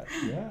like that.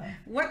 Yeah.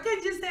 What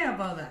could you say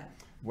about that?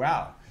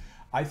 Wow.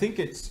 I think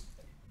it's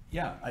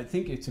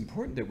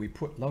important that we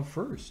put love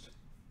first.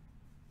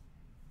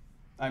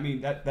 I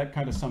mean, that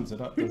kind of sums it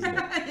up, doesn't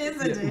it?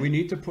 Isn't it? We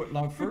need to put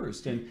love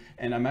first. And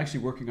I'm actually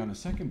working on a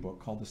second book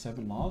called The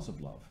 7 Laws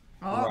of Love.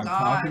 Oh, where I'm gosh.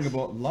 talking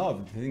about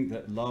love. I think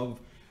that love,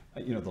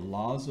 you know, the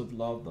laws of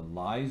love, the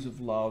lies of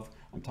love.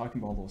 I'm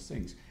talking about all those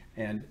things.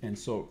 And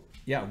so,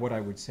 yeah, what I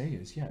would say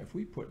is, yeah, if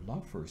we put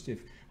love first,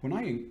 when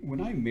I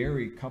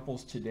marry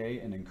couples today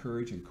and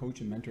encourage and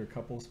coach and mentor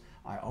couples,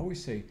 I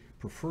always say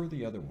prefer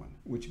the other one,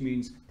 which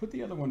means put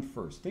the other one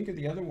first. Think of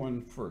the other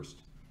one first.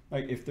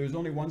 Like if there's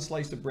only one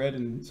slice of bread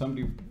and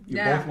you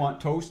both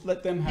want toast,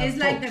 let them have toast.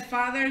 It's like the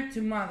father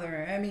to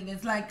mother. I mean,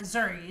 it's like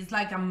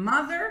a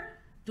mother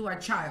to a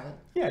child.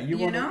 Yeah, you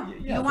want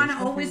to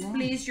always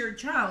please your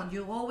child.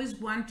 You always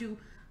want to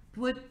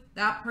put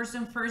that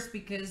person first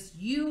because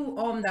you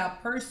own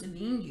that person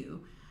in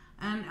you.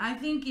 And I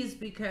think it's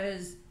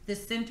because the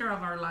center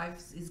of our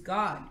lives is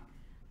God.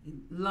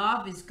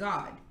 Love is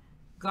God.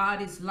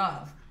 God is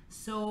love.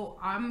 So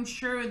I'm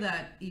sure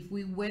that if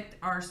we wet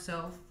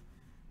ourselves,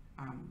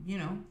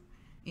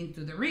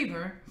 into the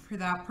river for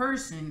that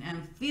person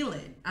and feel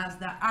it as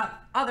the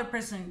other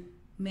person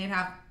may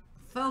have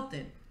felt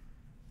it,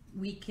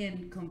 we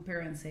can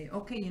compare and say,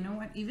 okay, you know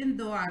what, even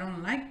though I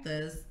don't like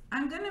this,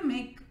 I'm gonna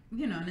make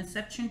an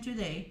exception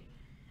today,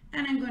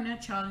 and I'm gonna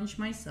challenge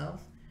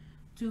myself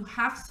to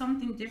have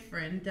something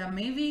different that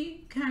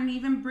maybe can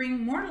even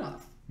bring more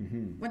love.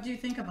 Mm-hmm. What do you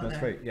think about that?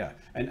 That's right, yeah.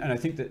 And I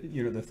think that,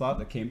 the thought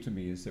that came to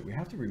me is that we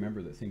have to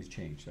remember that things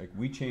change. Like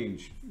we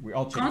change, we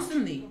all change.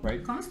 Constantly,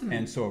 right? Constantly.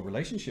 And so a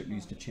relationship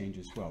needs to change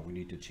as well. We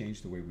need to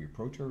change the way we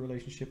approach our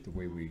relationship, the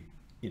way we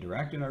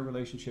interact in our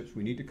relationships.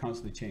 We need to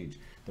constantly change.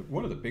 But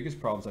one of the biggest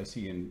problems I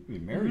see in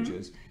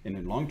marriages and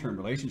in long-term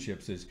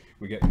relationships is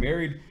we get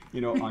married,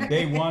 on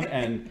day one,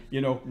 and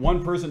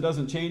one person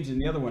doesn't change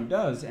and the other one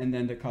does, and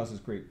then that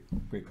causes great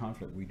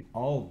conflict. We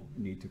all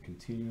need to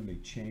continually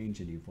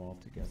change and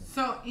evolve together.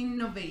 So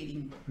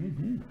innovating.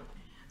 Mm-hmm.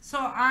 So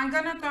I'm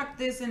gonna talk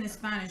this in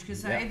Spanish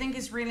because I think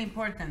it's really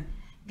important.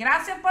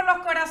 Gracias por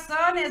los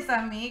corazones,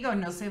 amigos.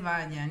 No se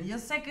vayan. Yo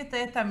sé que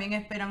ustedes también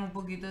esperan un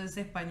poquito de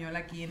ese español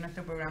aquí en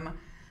nuestro programa,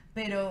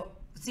 pero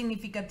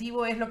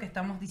significativo es lo que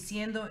estamos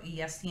diciendo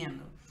y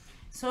haciendo.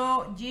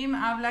 So, Jim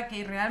habla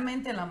que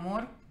realmente el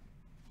amor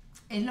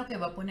es lo que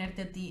va a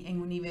ponerte a ti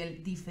en un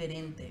nivel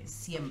diferente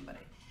siempre.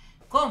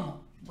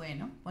 ¿Cómo?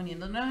 Bueno,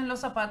 poniéndonos en los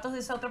zapatos de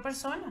esa otra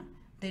persona.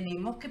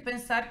 Tenemos que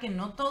pensar que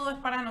no todo es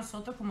para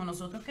nosotros como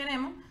nosotros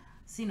queremos,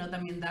 sino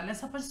también darle a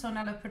esa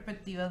persona la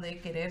perspectiva de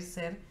querer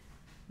ser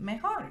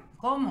mejor.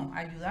 ¿Cómo?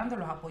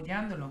 Ayudándolos,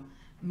 apoyándolos,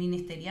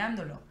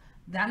 ministeriándolos,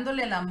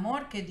 dándole el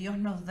amor que Dios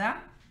nos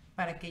da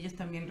para que ellos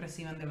también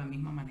reciban de la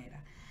misma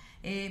manera.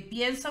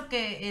 Pienso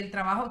que el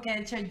trabajo que ha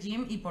hecho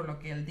Jim y por lo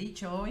que él ha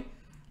dicho hoy,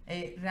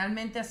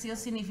 realmente ha sido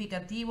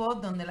significativo,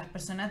 donde las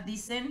personas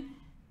dicen,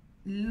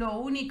 lo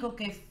único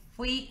que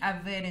fui a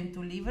ver en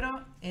tu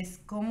libro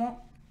es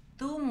cómo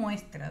tú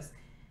muestras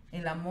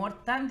el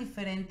amor tan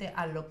diferente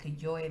a lo que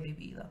yo he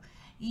vivido.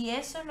 Y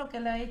eso es lo que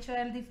le ha hecho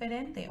a él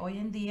diferente. Hoy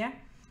en día,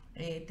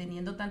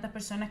 teniendo tantas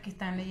personas que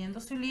están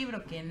leyendo su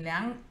libro, que le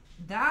han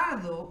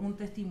dado un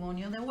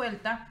testimonio de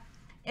vuelta,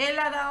 él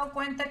ha dado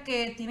cuenta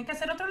que tiene que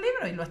hacer otro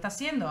libro y lo está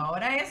haciendo.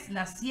 Ahora es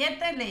las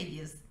 7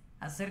 leyes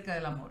acerca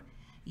del amor.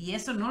 Y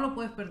eso no lo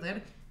puedes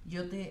perder.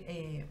 Yo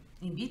te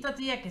invito a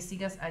ti a que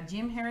sigas a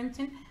Jim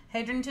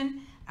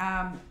Hetherington.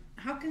 How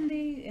can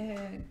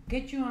they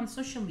get you on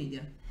social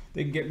media?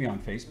 They can get me on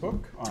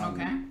Facebook, on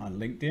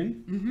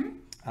LinkedIn. Mm-hmm.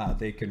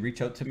 They can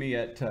reach out to me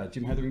at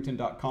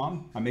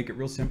jimhetherington.com. I make it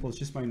real simple. It's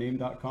just my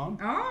name.com.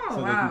 Oh, so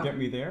wow. They can get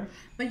me there.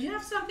 But you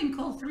have something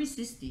called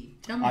 360.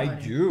 Tell me about it. I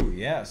do,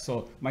 yeah.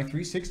 So my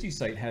 360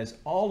 site has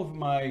all of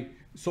my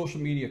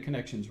social media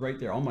connections right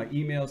there. All my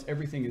emails,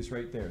 everything is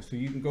right there. So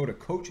you can go to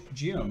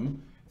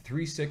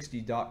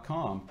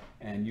CoachJim360.com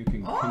and you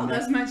can connect.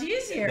 That's much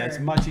easier. That's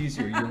much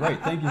easier. You're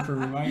right. Thank you for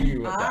reminding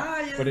me of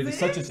that. Yes, but it is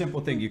such a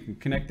simple thing. You can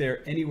connect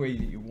there any way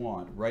that you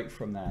want right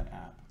from that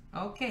app.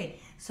 Ok,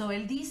 so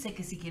él dice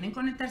que si quieren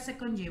conectarse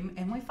con Jim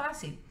es muy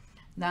fácil.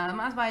 Nada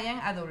más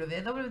vayan a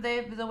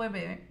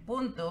www.coach,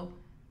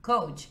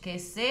 que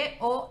es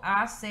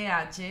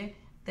COACH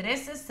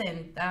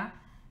 360,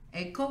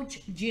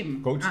 Coach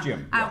Jim. Coach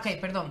Jim. Yes. Ok,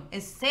 perdón.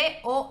 Es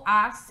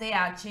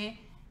COACH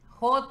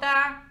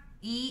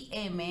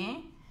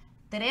JIM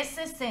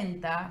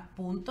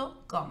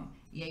 360.com.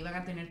 Y ahí van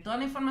a tener toda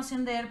la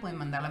información de él. Pueden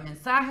mandarle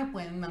mensajes,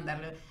 pueden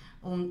mandarle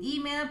un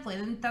email,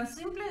 pueden tan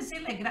simple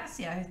decirle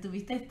gracias,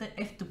 estuviste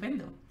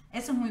estupendo.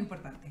 Eso es muy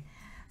importante.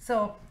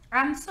 So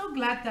I'm so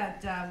glad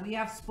that we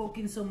have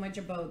spoken so much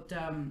about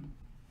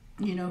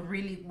you know,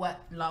 really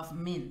what love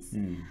means.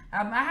 I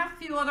have a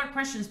few other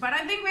questions, but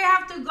I think we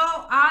have to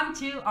go on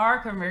to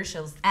our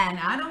commercials. And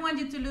I don't want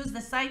you to lose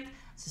the sight,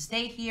 so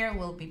stay here.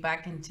 We'll be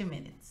back in 2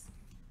 minutes.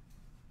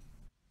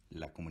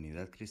 La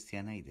comunidad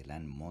cristiana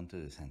Idelán Monte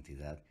de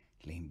Santidad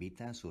le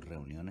invita a sus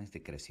reuniones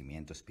de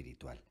crecimiento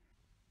espiritual.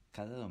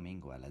 Cada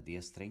domingo a las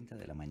 10:30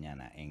 de la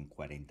mañana en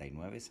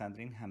 49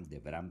 Sandringham de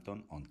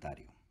Brampton,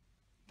 Ontario.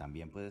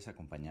 También puedes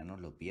acompañarnos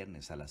los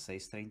viernes a las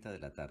 6:30 de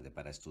la tarde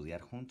para estudiar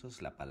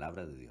juntos la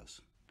Palabra de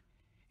Dios.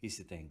 Y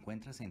si te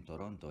encuentras en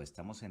Toronto,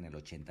 estamos en el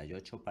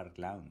 88 Park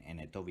Lawn en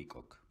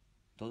Etobicoke.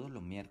 Todos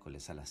los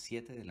miércoles a las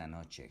 7 de la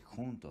noche,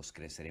 juntos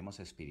creceremos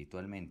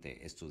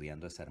espiritualmente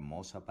estudiando esa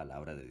hermosa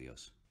Palabra de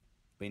Dios.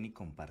 Ven y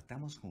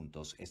compartamos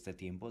juntos este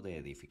tiempo de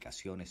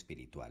edificación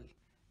espiritual.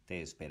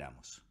 Te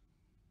esperamos.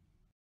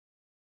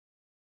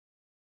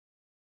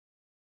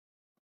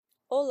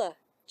 Hola,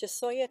 yo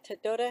soy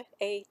Tedora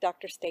A.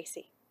 Dr.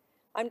 Stacy.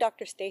 I'm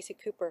Dr. Stacy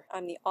Cooper.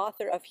 I'm the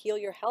author of Heal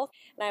Your Health,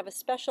 and I have a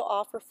special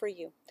offer for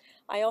you.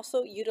 I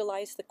also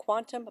utilize the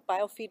Quantum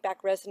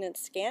Biofeedback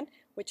Resonance Scan,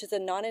 which is a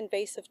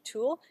non-invasive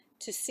tool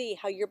to see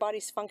how your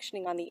body's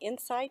functioning on the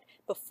inside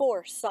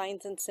before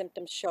signs and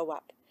symptoms show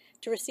up.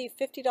 To receive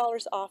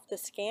 $50 off the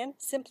scan,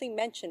 simply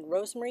mention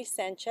Rosemarie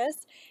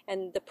Sanchez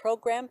and the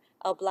program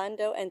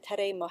Hablando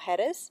Entre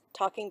Mujeres,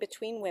 Talking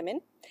Between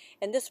Women,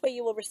 and this way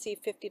you will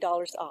receive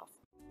 $50 off.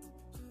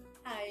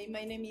 Hi,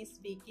 my name is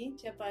Vicky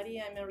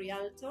Chapari. I'm a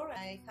realtor.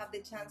 I have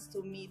the chance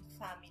to meet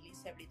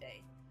families every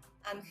day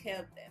and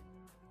help them.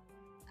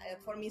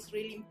 For me, it's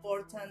really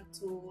important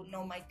to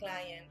know my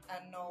client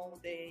and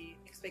know the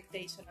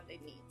expectation and the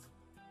needs,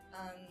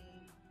 and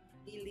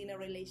building a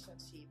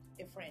relationship,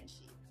 a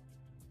friendship.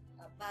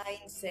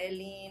 Buying,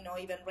 selling, or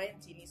even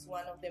renting is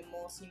one of the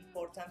most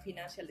important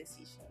financial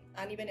decisions,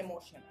 and even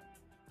emotional.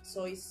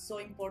 So it's so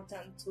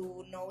important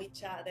to know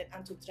each other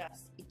and to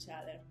trust each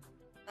other.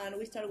 And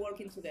we start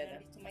working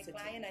together. To my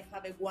client, I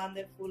have a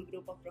wonderful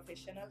group of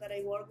professionals that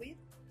I work with,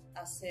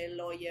 as a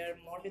lawyer,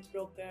 mortgage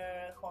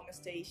broker, home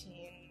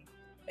staging,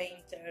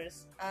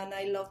 painters, and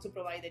I love to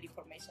provide that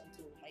information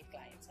to my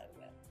clients as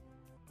well.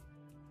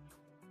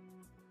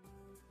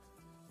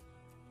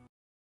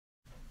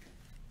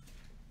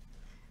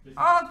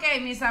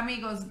 Ok, mis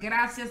amigos,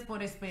 gracias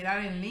por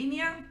esperar en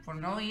línea, por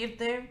no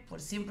irte,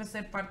 por siempre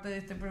ser parte de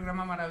este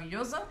programa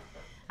maravilloso.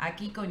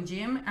 Aquí con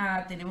Jim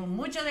tenemos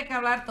mucho de qué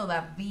hablar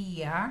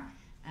todavía,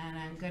 and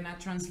I'm gonna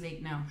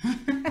translate now.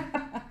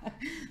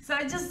 So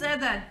I just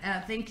said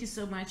that thank you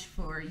so much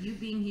for you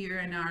being here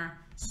in our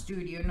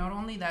studio. Not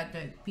only that,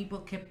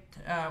 people kept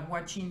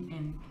watching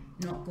and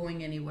not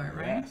going anywhere,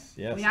 right? Yes,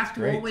 yes. We have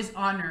to great. always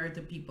honor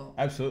the people.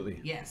 Absolutely.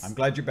 Yes. I'm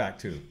glad you're back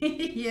too.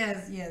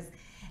 Yes, yes.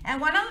 And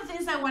one of the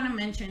things I want to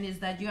mention is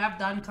that you have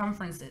done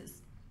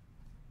conferences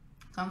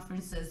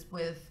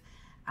with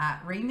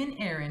Raymond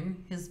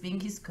Aaron, who's being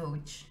his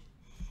coach.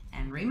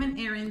 And Raymond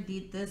Aaron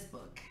did this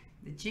book,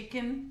 The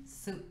Chicken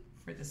Soup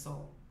for the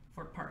Soul,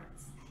 for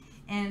parents.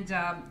 And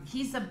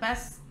he's a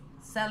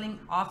best-selling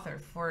author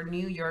for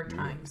New York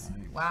Times.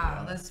 Wow,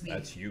 yeah, that's big.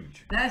 That's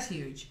huge. That's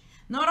huge.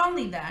 Not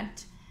only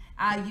that,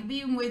 you've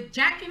been with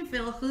Jack and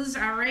Phil, who's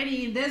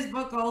already in this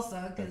book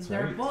also, because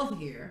they're right. both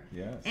here.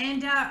 Yes.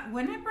 And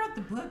when I brought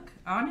the book,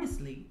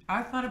 honestly,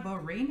 I thought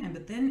about Raymond,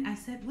 but then I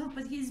said, well,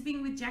 but he's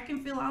been with Jack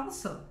and Phil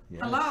also.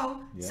 Yes. Hello?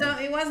 Yes. So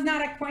it was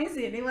not a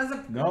coincidence, it was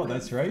a No,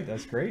 that's right.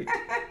 That's great.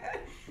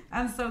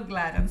 I'm so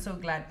glad. I'm so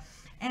glad.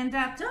 And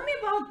tell me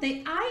about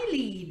the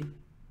iLead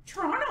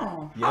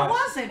Toronto. Yes. How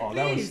was it, Oh,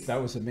 please?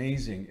 that was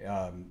amazing.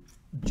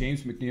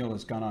 James McNeil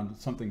has gone on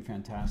something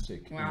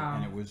fantastic, Wow.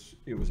 and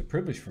it was a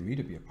privilege for me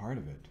to be a part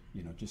of it.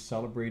 You know, just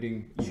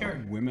celebrating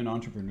women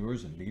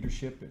entrepreneurs and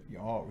leadership. It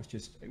was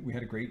just, we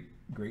had a great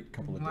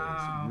couple of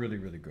Wow. days. Really,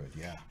 really good.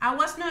 Yeah. I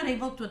was not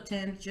able to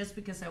attend just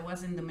because I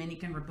was in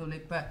Dominican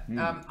Republic, but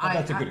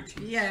that's a good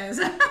excuse. Yes.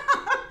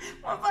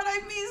 Well, but I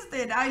missed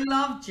it. I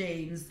love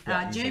James.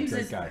 Yeah, he's a James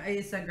great guy.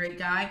 is a great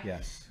guy.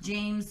 Yes.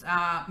 James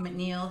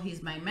McNeil,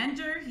 he's my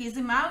mentor. He's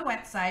in my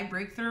website,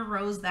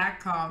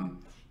 breakthroughrose.com,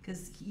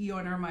 because he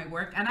honors my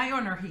work and I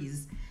honor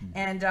his.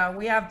 And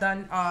we have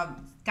done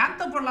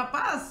Canto por la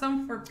Paz,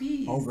 Song for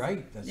Peace. Oh,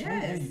 right. That's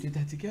right. Yeah, you did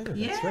that together.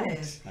 That's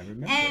right. I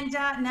remember. And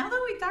now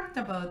that we talked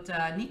about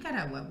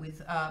Nicaragua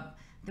with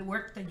the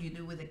work that you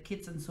do with the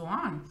kids and so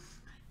on,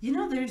 you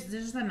know,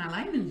 there's an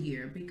alignment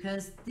here,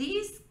 because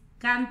this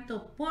Canto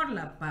por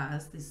la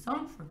Paz, the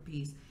Song for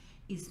Peace,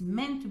 is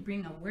meant to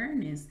bring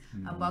awareness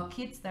about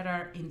kids that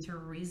are in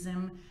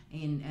terrorism,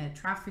 in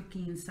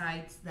trafficking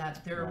sites,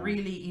 that they're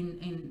really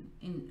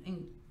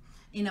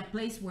in a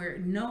place where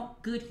no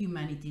good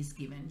humanity is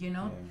given, you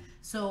know.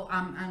 So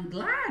I'm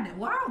glad.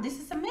 Wow, this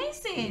is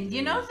amazing.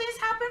 You know, this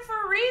happened for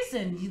a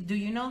reason. Do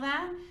you know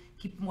that?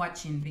 Keep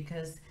watching,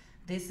 because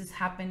this is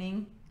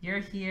happening You're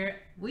here,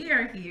 we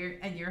are here,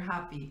 and you're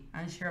happy.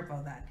 I'm sure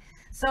about that.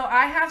 So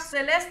I have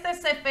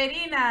Celeste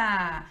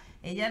Seferina.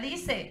 Ella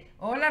dice,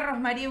 hola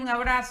Rosemarie, un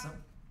abrazo.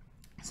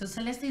 So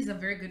Celeste is a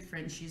very good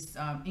friend. She's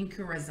in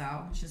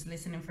Curacao. She's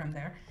listening from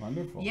there.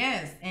 Wonderful.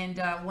 Yes, and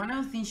one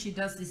of the things she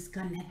does is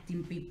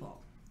connecting people.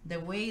 The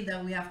way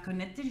that we have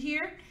connected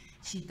here,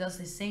 she does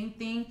the same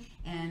thing.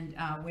 And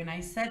when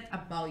I said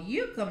about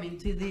you coming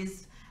to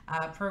this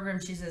program,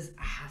 she says,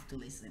 I have to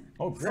listen.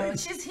 Oh, great.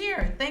 So she's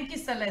here. Thank you,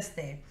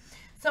 Celeste.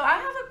 So I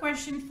have a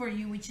question for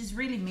you, which is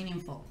really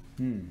meaningful.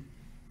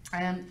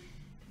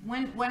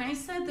 When I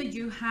said that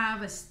you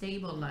have a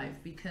stable life,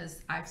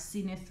 because I've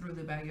seen it through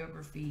the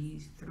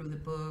biography, through the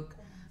book,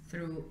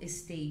 through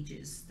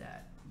stages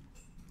that,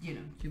 you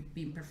know, you've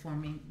been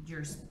performing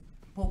your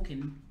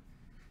spoken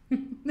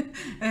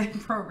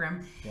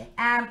program.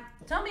 Yeah.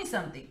 Tell me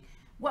something.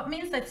 What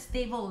means that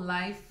stable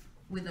life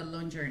with a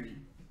long journey?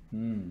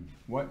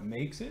 What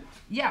makes it?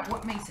 Yeah,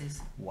 what makes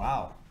it?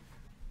 Wow.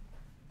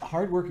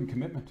 Hard work and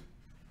commitment.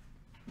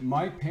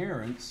 My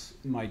parents,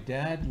 my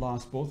dad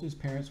lost both his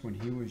parents when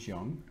he was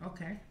young.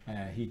 Okay.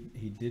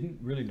 He didn't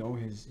really know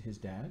his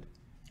dad.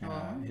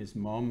 His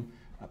mom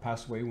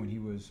passed away when he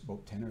was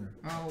about 10 or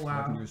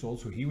 11 years old,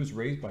 so he was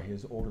raised by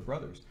his older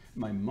brothers.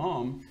 My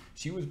mom,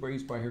 she was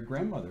raised by her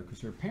grandmother because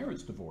her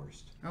parents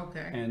divorced.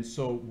 Okay. And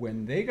so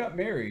when they got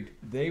married,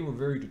 they were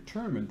very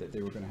determined that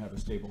they were going to have a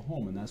stable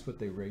home, and that's what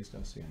they raised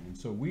us in. And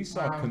so we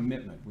saw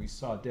commitment, we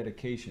saw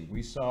dedication,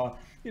 we saw,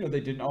 you know,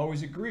 they didn't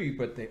always agree,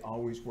 but they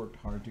always worked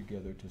hard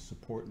together to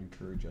support and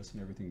encourage us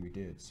in everything we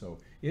did. So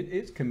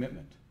it's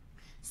commitment.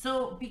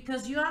 So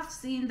because you have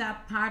seen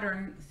that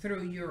pattern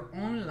through your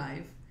own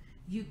life,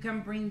 you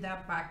can bring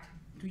that back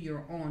to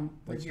your own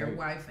with That's your right.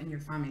 wife and your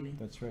family.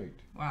 That's right.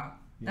 Wow.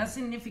 Yeah. That's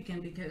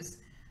significant because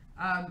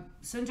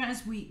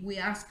sometimes we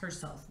ask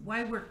ourselves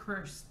why we're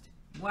cursed,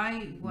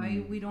 why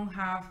we don't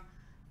have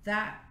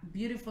that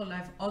beautiful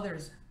life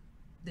others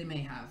they may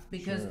have,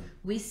 because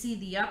we see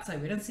the outside,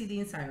 we don't see the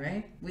inside,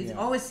 right? We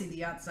always see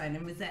the outside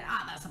and we say,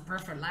 that's a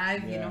perfect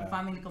life, you know,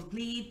 family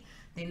complete,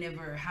 they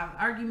never have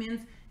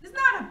arguments. It's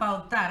not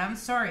about that. I'm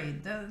sorry.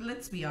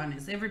 Let's be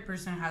honest. Every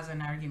person has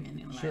an argument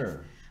in life.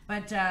 Sure.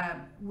 But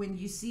when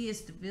you see a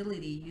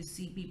stability, you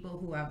see people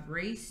who have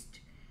raised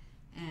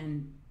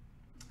and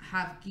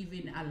have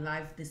given a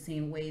life the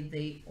same way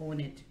they own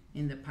it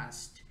in the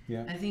past.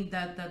 Yeah. I think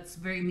that's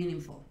very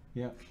meaningful.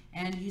 Yeah.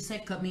 And you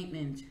said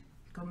commitment.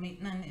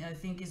 Commitment, I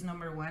think, is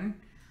number one.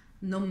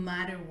 No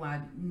matter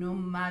what,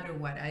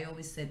 I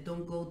always said,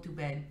 don't go to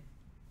bed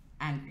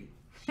angry.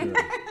 Sure.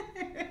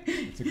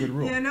 It's a good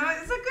rule. You know,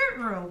 it's a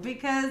good rule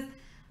because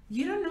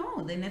you don't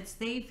know the next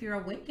day if you're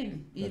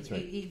awakened. That's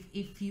right.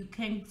 If you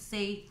can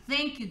say,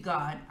 thank you,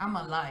 God, I'm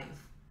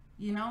alive.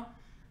 You know,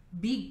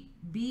 be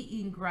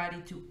in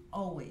gratitude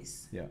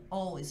always. Yeah.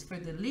 Always for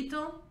the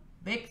little,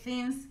 big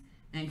things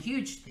and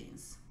huge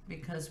things,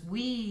 because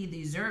we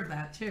deserve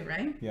that too,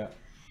 right? Yeah.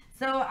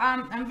 So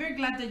I'm very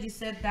glad that you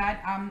said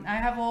that. I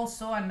have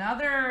also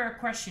another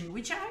question,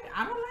 which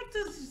I don't like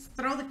to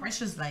throw the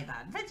questions like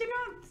that, but you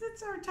know,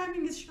 since our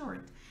timing is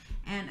short,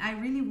 and I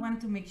really want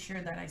to make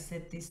sure that I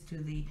said this to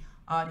the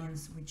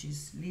audience which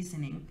is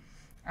listening.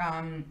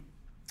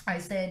 I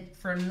said,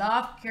 for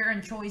love, care,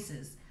 and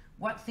choices,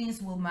 what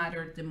things will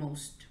matter the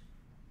most?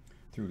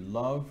 Through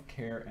love,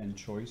 care, and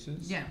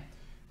choices? Yeah.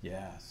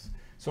 Yes.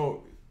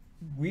 So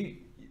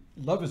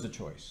love is a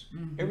choice.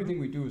 Everything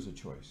we do is a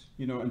choice.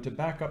 You know, and to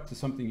back up to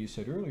something you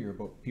said earlier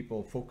about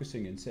people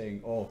focusing and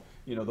saying, oh,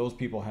 you know, those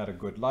people had a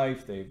good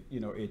life. They,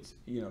 you know, it's,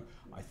 you know,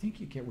 I think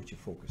you get what you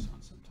focus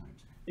on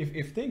sometimes.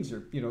 If things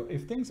are, you know,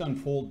 if things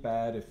unfold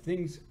bad, if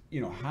things,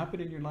 you know, happen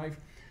in your life,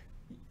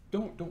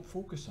 don't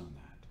focus on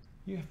that.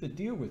 You have to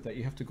deal with that.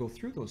 You have to go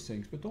through those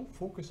things, but don't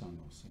focus on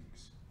those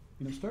things.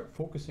 You know, start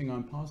focusing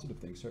on positive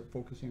things. Start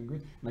focusing on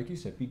great. Like you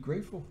said, be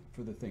grateful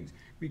for the things.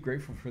 Be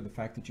grateful for the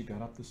fact that you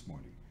got up this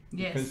morning.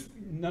 Yes. Because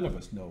none of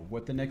us know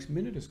what the next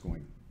minute is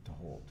going to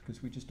hold,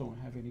 because we just don't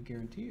have any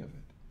guarantee of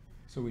it.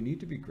 So we need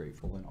to be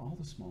grateful in all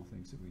the small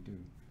things that we do.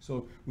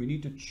 So we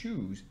need to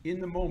choose in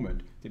the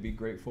moment to be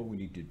grateful. We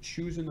need to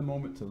choose in the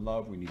moment to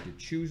love. We need to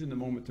choose in the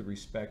moment to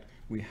respect.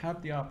 We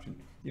have the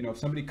option. You know, if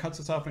somebody cuts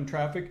us off in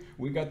traffic,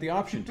 we've got the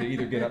option to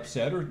either get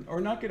upset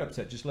or not get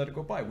upset. Just let it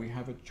go by. We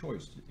have a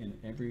choice in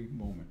every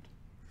moment.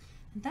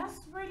 That's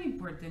really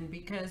important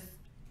because,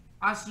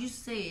 as you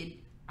said,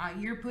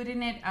 you're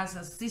putting it as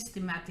a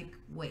systematic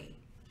way.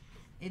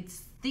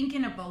 It's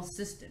thinking about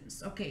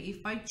systems. Okay,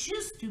 if I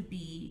choose to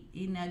be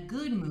in a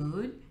good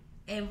mood,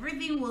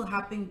 everything will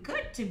happen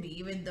good to me,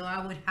 even though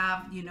I would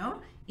have, you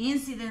know,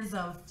 incidents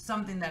of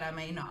something that I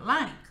may not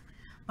like.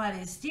 But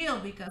it's still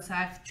because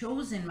I've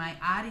chosen my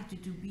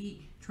attitude to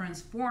be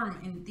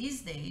transformed in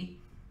this day,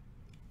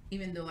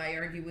 even though I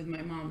argue with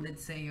my mom,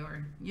 let's say,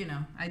 or, you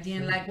know, I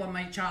didn't like what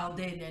my child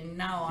did and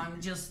now I'm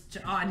just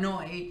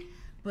annoyed.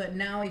 But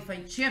now if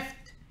I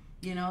shift,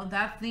 you know,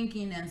 that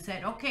thinking and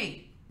said,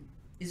 okay,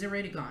 it's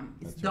already gone.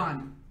 It's That's done.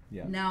 Right.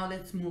 Yeah. Now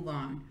let's move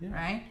on,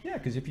 right? Yeah,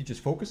 because if you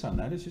just focus on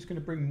that, it's just going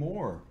to bring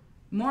more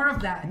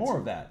of that. More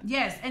of that.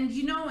 Yes, and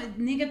you know,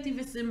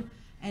 negativism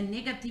And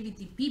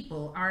negativity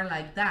people are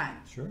like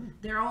that. Sure.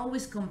 They're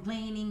always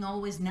complaining,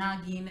 always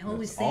nagging,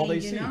 always all they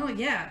saying,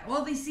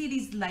 all they see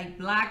is like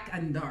black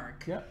and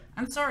dark. Yeah.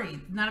 I'm sorry,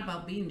 it's not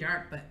about being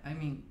dark, but I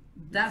mean,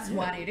 that's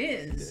what it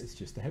is. It's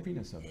just the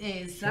heaviness of it.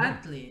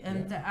 Exactly. Sure.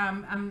 And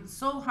I'm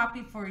so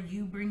happy for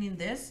you bringing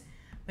this,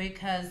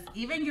 because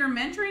even you're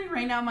mentoring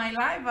right now my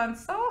life. I'm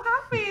so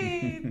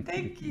happy.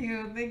 Thank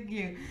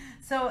you.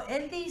 So,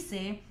 él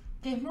dice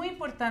que es muy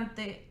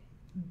importante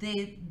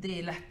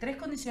de las tres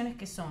condiciones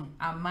que son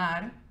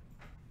amar,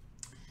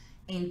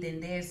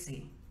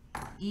 entenderse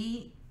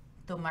y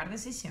tomar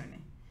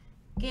decisiones,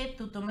 que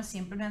tú tomes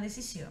siempre una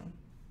decisión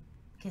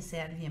que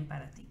sea el bien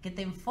para ti, que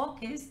te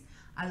enfoques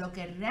a lo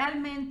que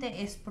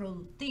realmente es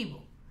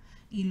productivo,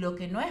 y lo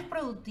que no es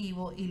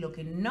productivo y lo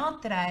que no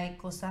trae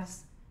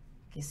cosas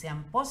que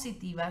sean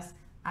positivas,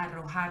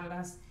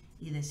 arrojarlas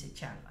y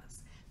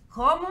desecharlas.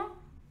 ¿Cómo?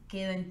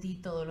 Queda en ti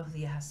todos los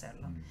días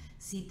hacerlo.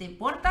 Si te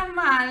portas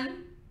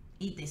mal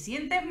y te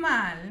sientes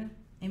mal,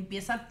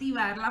 empieza a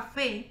activar la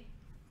fe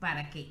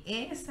para que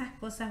esas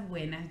cosas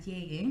buenas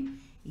lleguen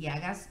y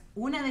hagas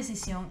una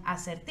decisión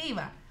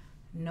asertiva,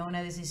 no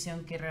una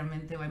decisión que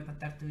realmente va a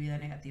impactar tu vida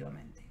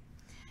negativamente.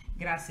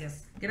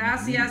 Gracias,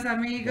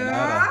 amigo. De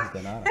nada.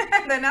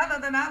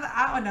 de nada.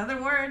 Oh,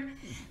 another word.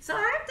 So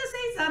I have to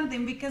say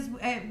something, because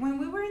when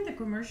we were in the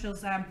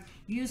commercials,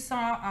 you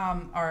saw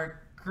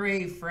our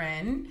great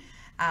friend.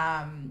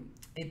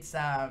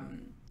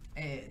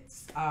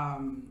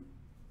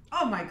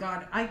 Oh my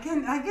God,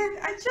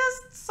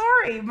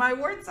 sorry, my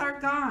words are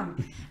gone.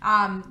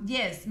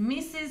 Yes,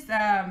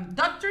 Mrs.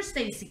 Dr.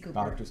 Stacy Cooper.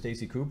 Dr.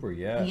 Stacy Cooper,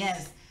 yes.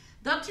 Yes.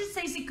 Dr.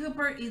 Stacy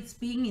Cooper is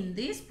being in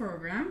this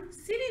program,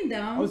 sitting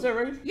down. Oh, is that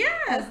right?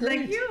 Yes, oh,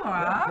 like you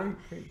are. Yeah,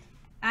 great.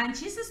 And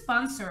she's a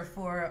sponsor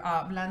for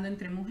Hablando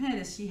Entre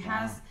Mujeres. She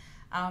has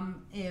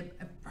a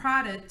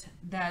product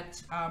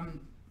that,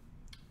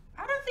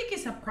 I don't think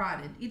it's a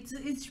product.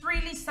 It's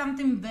really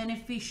something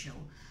beneficial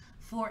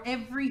for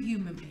every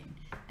human being.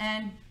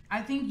 And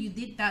I think you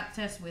did that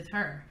test with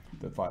her.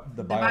 The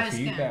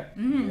biofeedback.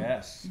 Mm-hmm.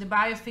 Yes. The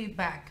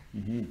biofeedback.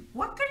 Mm-hmm.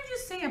 What can you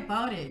say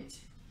about it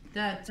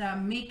that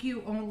make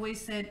you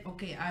always said,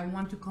 okay, I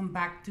want to come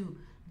back to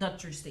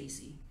Dr.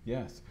 Stacy?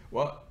 Yes.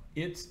 Well,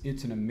 it's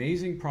an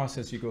amazing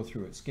process you go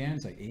through. It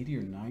scans like 80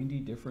 or 90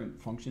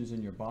 different functions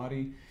in your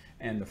body.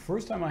 And the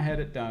first time I had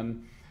it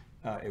done,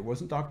 it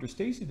wasn't Dr.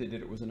 Stacy that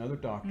did it. It was another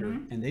doctor,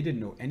 and they didn't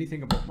know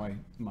anything about my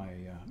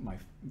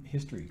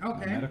history,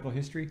 my medical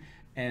history,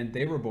 and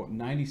they were about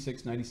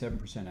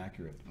 96-97%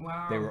 accurate.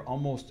 Wow. They were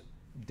almost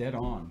dead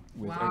on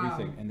with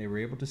everything, and they were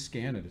able to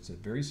scan it. It's a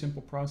very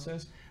simple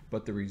process,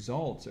 but the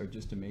results are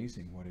just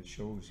amazing. What it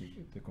shows you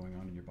that's going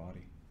on in your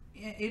body.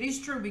 It is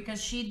true, because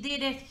she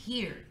did it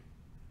here,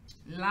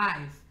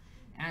 live,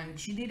 and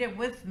she did it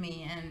with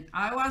me, and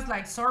I was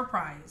like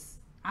surprised.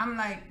 I'm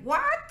like,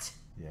 what?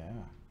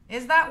 Yeah.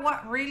 Is that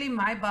what really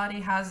my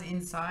body has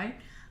inside?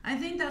 I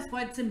think that's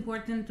why it's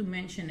important to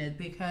mention it,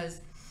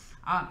 because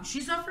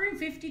she's offering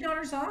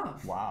 $50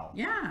 off. Wow.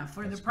 Yeah,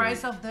 for That's the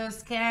price great. of the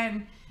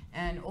scan,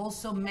 and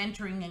also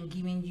mentoring and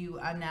giving you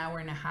an hour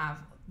and a half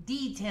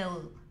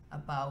detail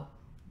about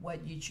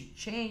what you should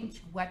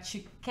change, what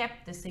should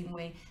kept the same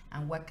way,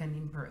 and what can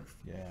improve.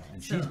 Yeah,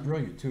 and she's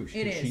brilliant too.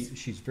 Is.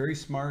 She's very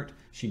smart.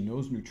 She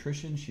knows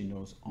nutrition. She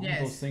knows all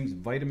those things.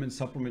 Vitamin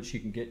supplements. She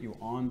can get you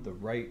on the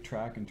right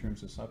track in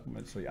terms of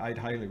supplements. So I'd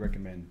highly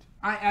recommend.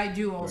 I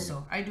do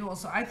also. I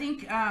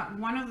think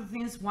one of the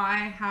things why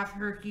I have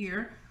her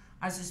here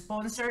as a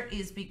sponsor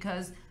is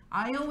because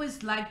I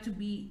always like to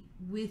be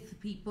with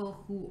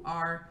people who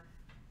are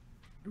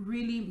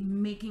really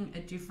making a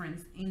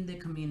difference in the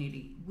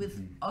community,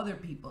 with other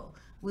people,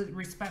 with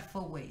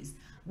respectful ways,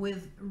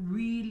 with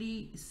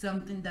really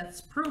something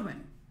that's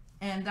proven.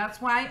 And that's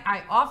why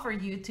I offer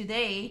you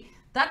today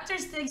Dr.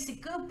 Stacy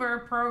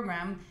Cooper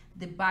program,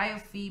 the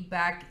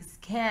biofeedback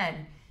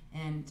scan,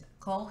 and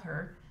call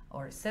her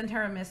or send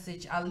her a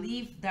message. I'll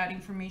leave that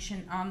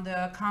information on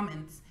the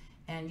comments,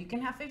 and you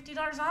can have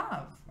 $50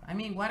 off. I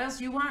mean, what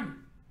else you want?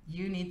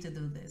 You need to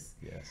do this.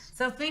 Yes.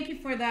 So thank you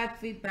for that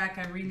feedback.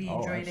 I really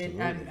enjoyed it.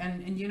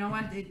 And you know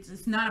what?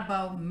 It's not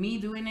about me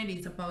doing it.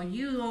 It's about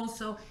you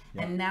also.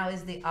 Yep. And now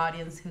is the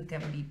audience who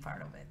can be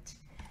part of it.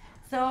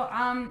 So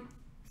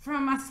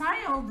from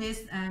aside all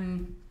this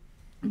and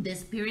the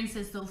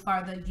experiences so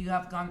far that you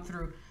have gone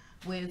through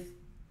with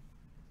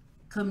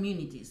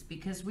communities,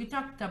 because we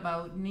talked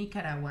about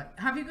Nicaragua.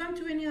 Have you gone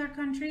to any other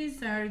countries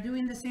that are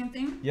doing the same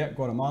thing? Yeah,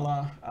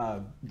 Guatemala,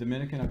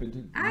 Dominican. I've been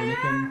to Dominican.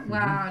 Yeah.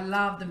 Wow, I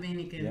love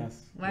Dominican.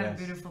 Yes. What a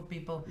beautiful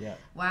people. Yeah.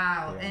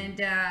 Wow.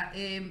 Yeah.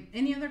 And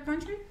any other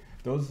country?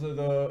 Those are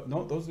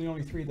the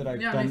only three that I've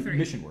done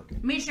mission work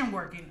in. Mission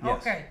working.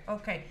 Yes.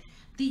 Okay.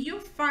 Did you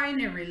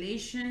find a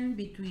relation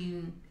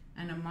between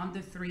and among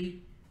the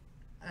three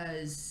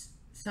as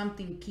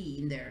something key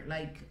in there?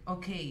 Like,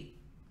 okay,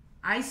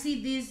 I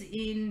see this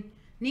in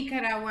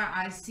Nicaragua,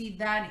 I see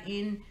that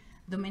in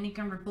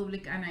Dominican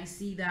Republic, and I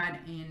see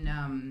that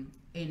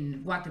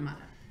in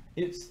Guatemala.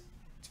 It's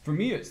for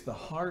me, it's the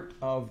heart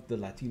of the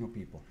Latino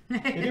people.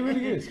 It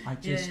really is. I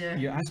just,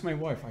 you ask my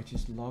wife, I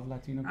just love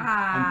Latino people.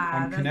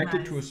 I'm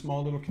connected to a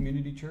small little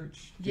community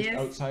church just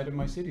outside of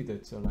my city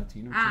that's a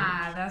Latino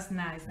church. That's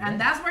nice. And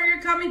that's where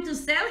you're coming to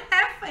Sel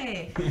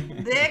Jefe,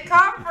 the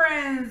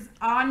conference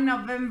on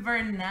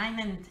November 9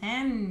 and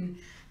 10.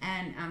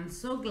 And I'm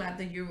so glad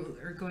that you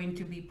are going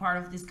to be part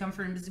of this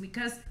conference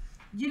because,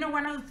 you know,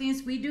 one of the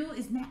things we do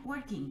is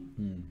networking.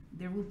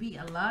 There will be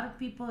a lot of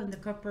people in the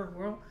corporate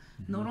world.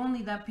 Not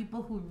only that,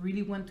 people who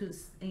really want to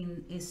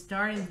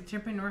start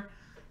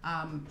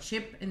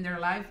entrepreneurship in their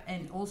life,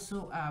 and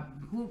also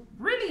who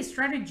really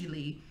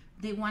strategically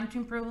they want to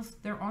improve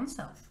their own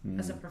self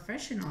as a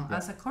professional,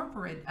 as a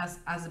corporate,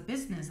 as a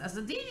business, as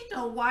a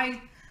digital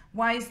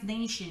wise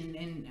nation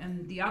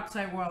in the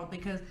outside world,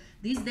 because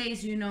these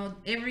days, you know,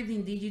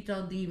 everything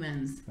digital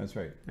demands. That's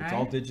right. It's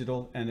all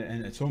digital, and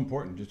it's so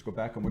important, just to go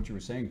back on what you were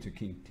saying, to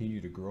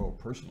continue to grow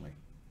personally.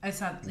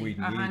 Exactly. We need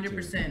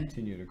 100%. to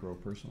continue to grow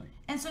personally.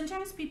 And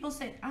sometimes people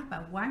say,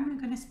 but why am I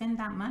going to spend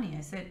that money? I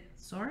said,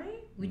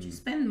 sorry, would you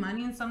spend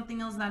money on something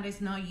else that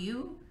is not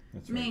you?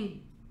 That's I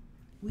mean,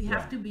 we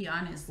have to be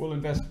honest. We'll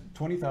invest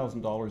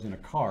 $20,000 in a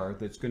car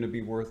that's going to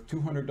be worth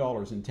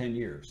 $200 in 10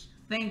 years.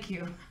 Thank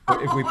you.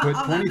 But if we put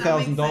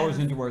 $20,000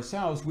 into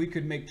ourselves, we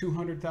could make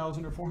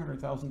 $200,000 or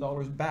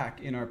 $400,000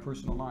 back in our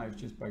personal lives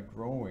just by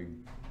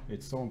growing.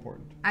 It's so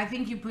important. I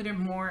think you put it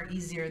more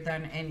easier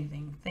than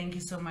anything. Thank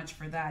you so much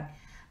for that.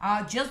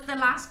 Just the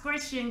last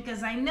question,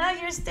 because I know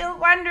you're still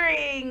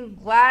wondering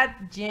what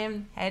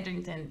Jim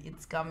Hetherington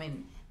is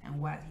coming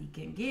and what he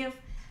can give.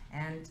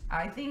 And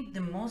I think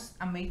the most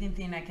amazing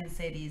thing I can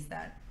say is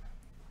that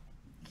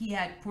he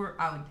had poured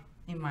out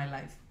in my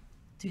life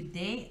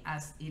today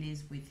as it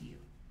is with you.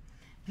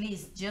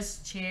 Please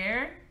just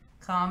share,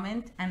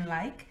 comment, and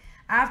like.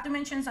 I have to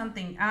mention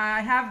something.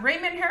 I have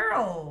Raymond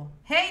Harrell.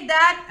 Hey,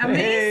 Dad,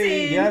 amazing.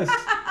 Hey, yes,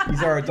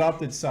 he's our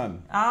adopted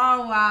son.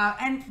 Oh, wow.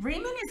 And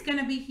Raymond is going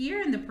to be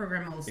here in the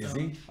program also. Is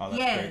he? Oh, that's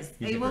yes,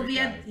 great. it will be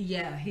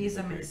he's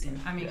amazing.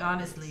 I mean,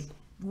 honestly,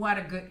 what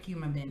a good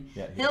human being.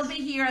 Yeah, he'll be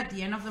here at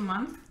the end of the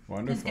month.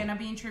 Wonderful. He's going to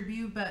be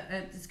interviewed, but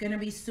it's going to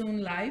be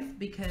soon live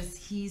because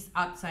he's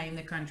outside in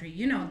the country,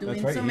 you know,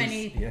 doing so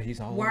many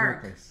he's all work.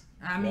 Over the place.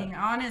 I mean,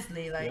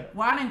 honestly, like,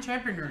 what an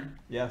entrepreneur.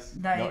 Yes,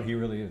 no, he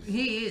really is.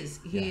 He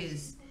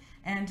is.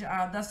 And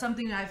that's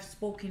something I've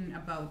spoken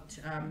about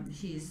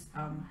his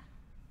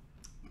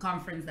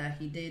conference that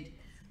he did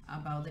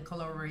about the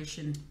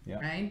collaboration,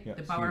 right? Yeah,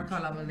 the power of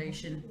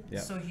collaboration.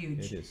 Yeah, so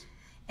huge. It is.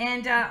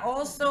 And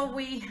also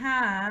we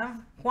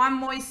have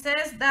Juan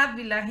Moises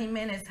Davila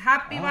Jimenez.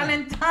 Happy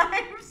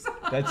Valentine's.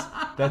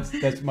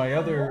 That's my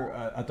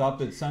other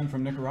adopted son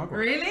from Nicaragua.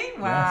 Really?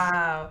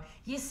 Wow.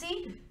 Yes.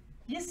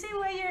 You see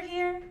why you're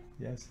here?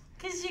 Yes.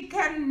 Because you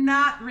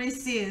cannot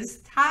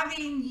resist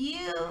having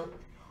you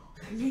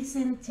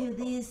listen to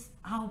this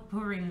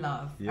outpouring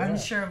love. Yeah. I'm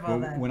sure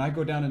about that. When I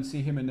go down and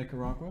see him in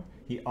Nicaragua,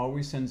 he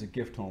always sends a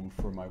gift home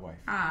for my wife.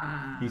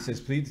 He says,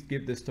 please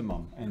give this to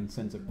Mom, and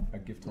sends a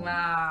gift home.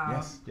 Wow.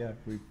 Yes, yeah.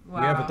 We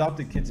have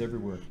adopted kids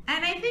everywhere.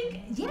 And I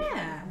think,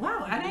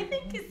 and I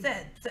think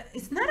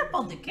it's not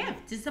about the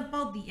gift, it's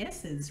about the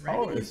essence, right?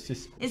 Oh,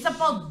 it's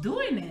about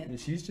doing it. And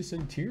she's just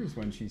in tears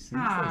when she sees those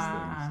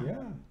things.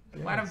 Yeah.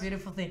 Yes. What a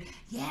beautiful thing.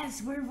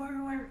 Yes, we're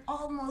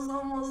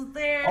almost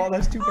there. Oh,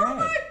 that's too bad. Oh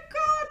my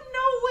God, no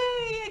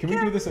way. Can we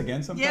do this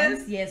again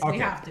sometime? Yes,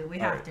 okay. We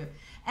have to.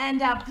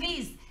 And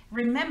please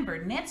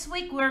remember, next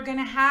week we're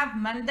gonna have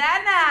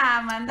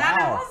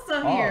Mandana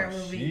also here.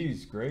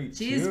 She's great.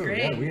 She's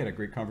great. Yeah, we had a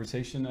great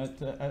conversation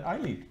at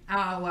Eileen.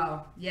 Oh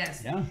wow,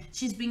 yes. Yeah.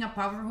 She's being a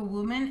powerful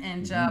woman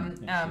and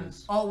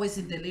always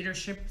in the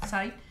leadership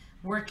side,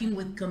 working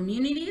with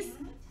communities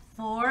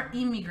for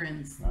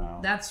immigrants. Wow.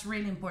 That's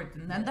really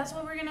important, and that's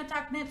what we're gonna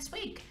talk next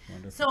week.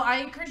 Wonderful. So I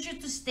encourage you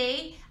to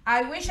stay.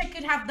 I wish I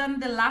could have done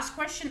the last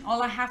question.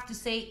 All I have to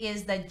say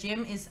is that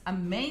Jim is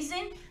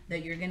amazing,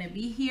 that you're gonna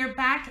be here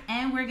back,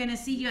 and we're gonna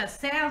see you at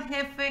Sel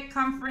Jefe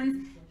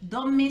conference.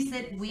 Don't miss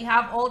it. We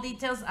have all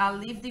details. I'll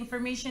leave the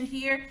information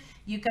here.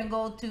 You can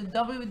go to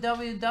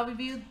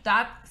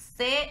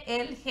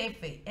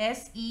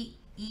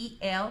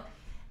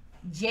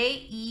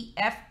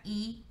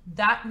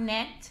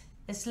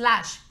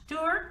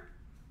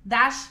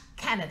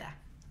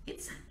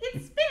It's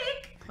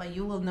big, but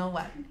you will know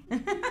what.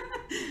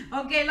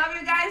 Okay, love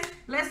you guys.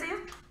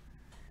 Blessings.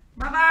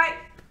 Bye-bye.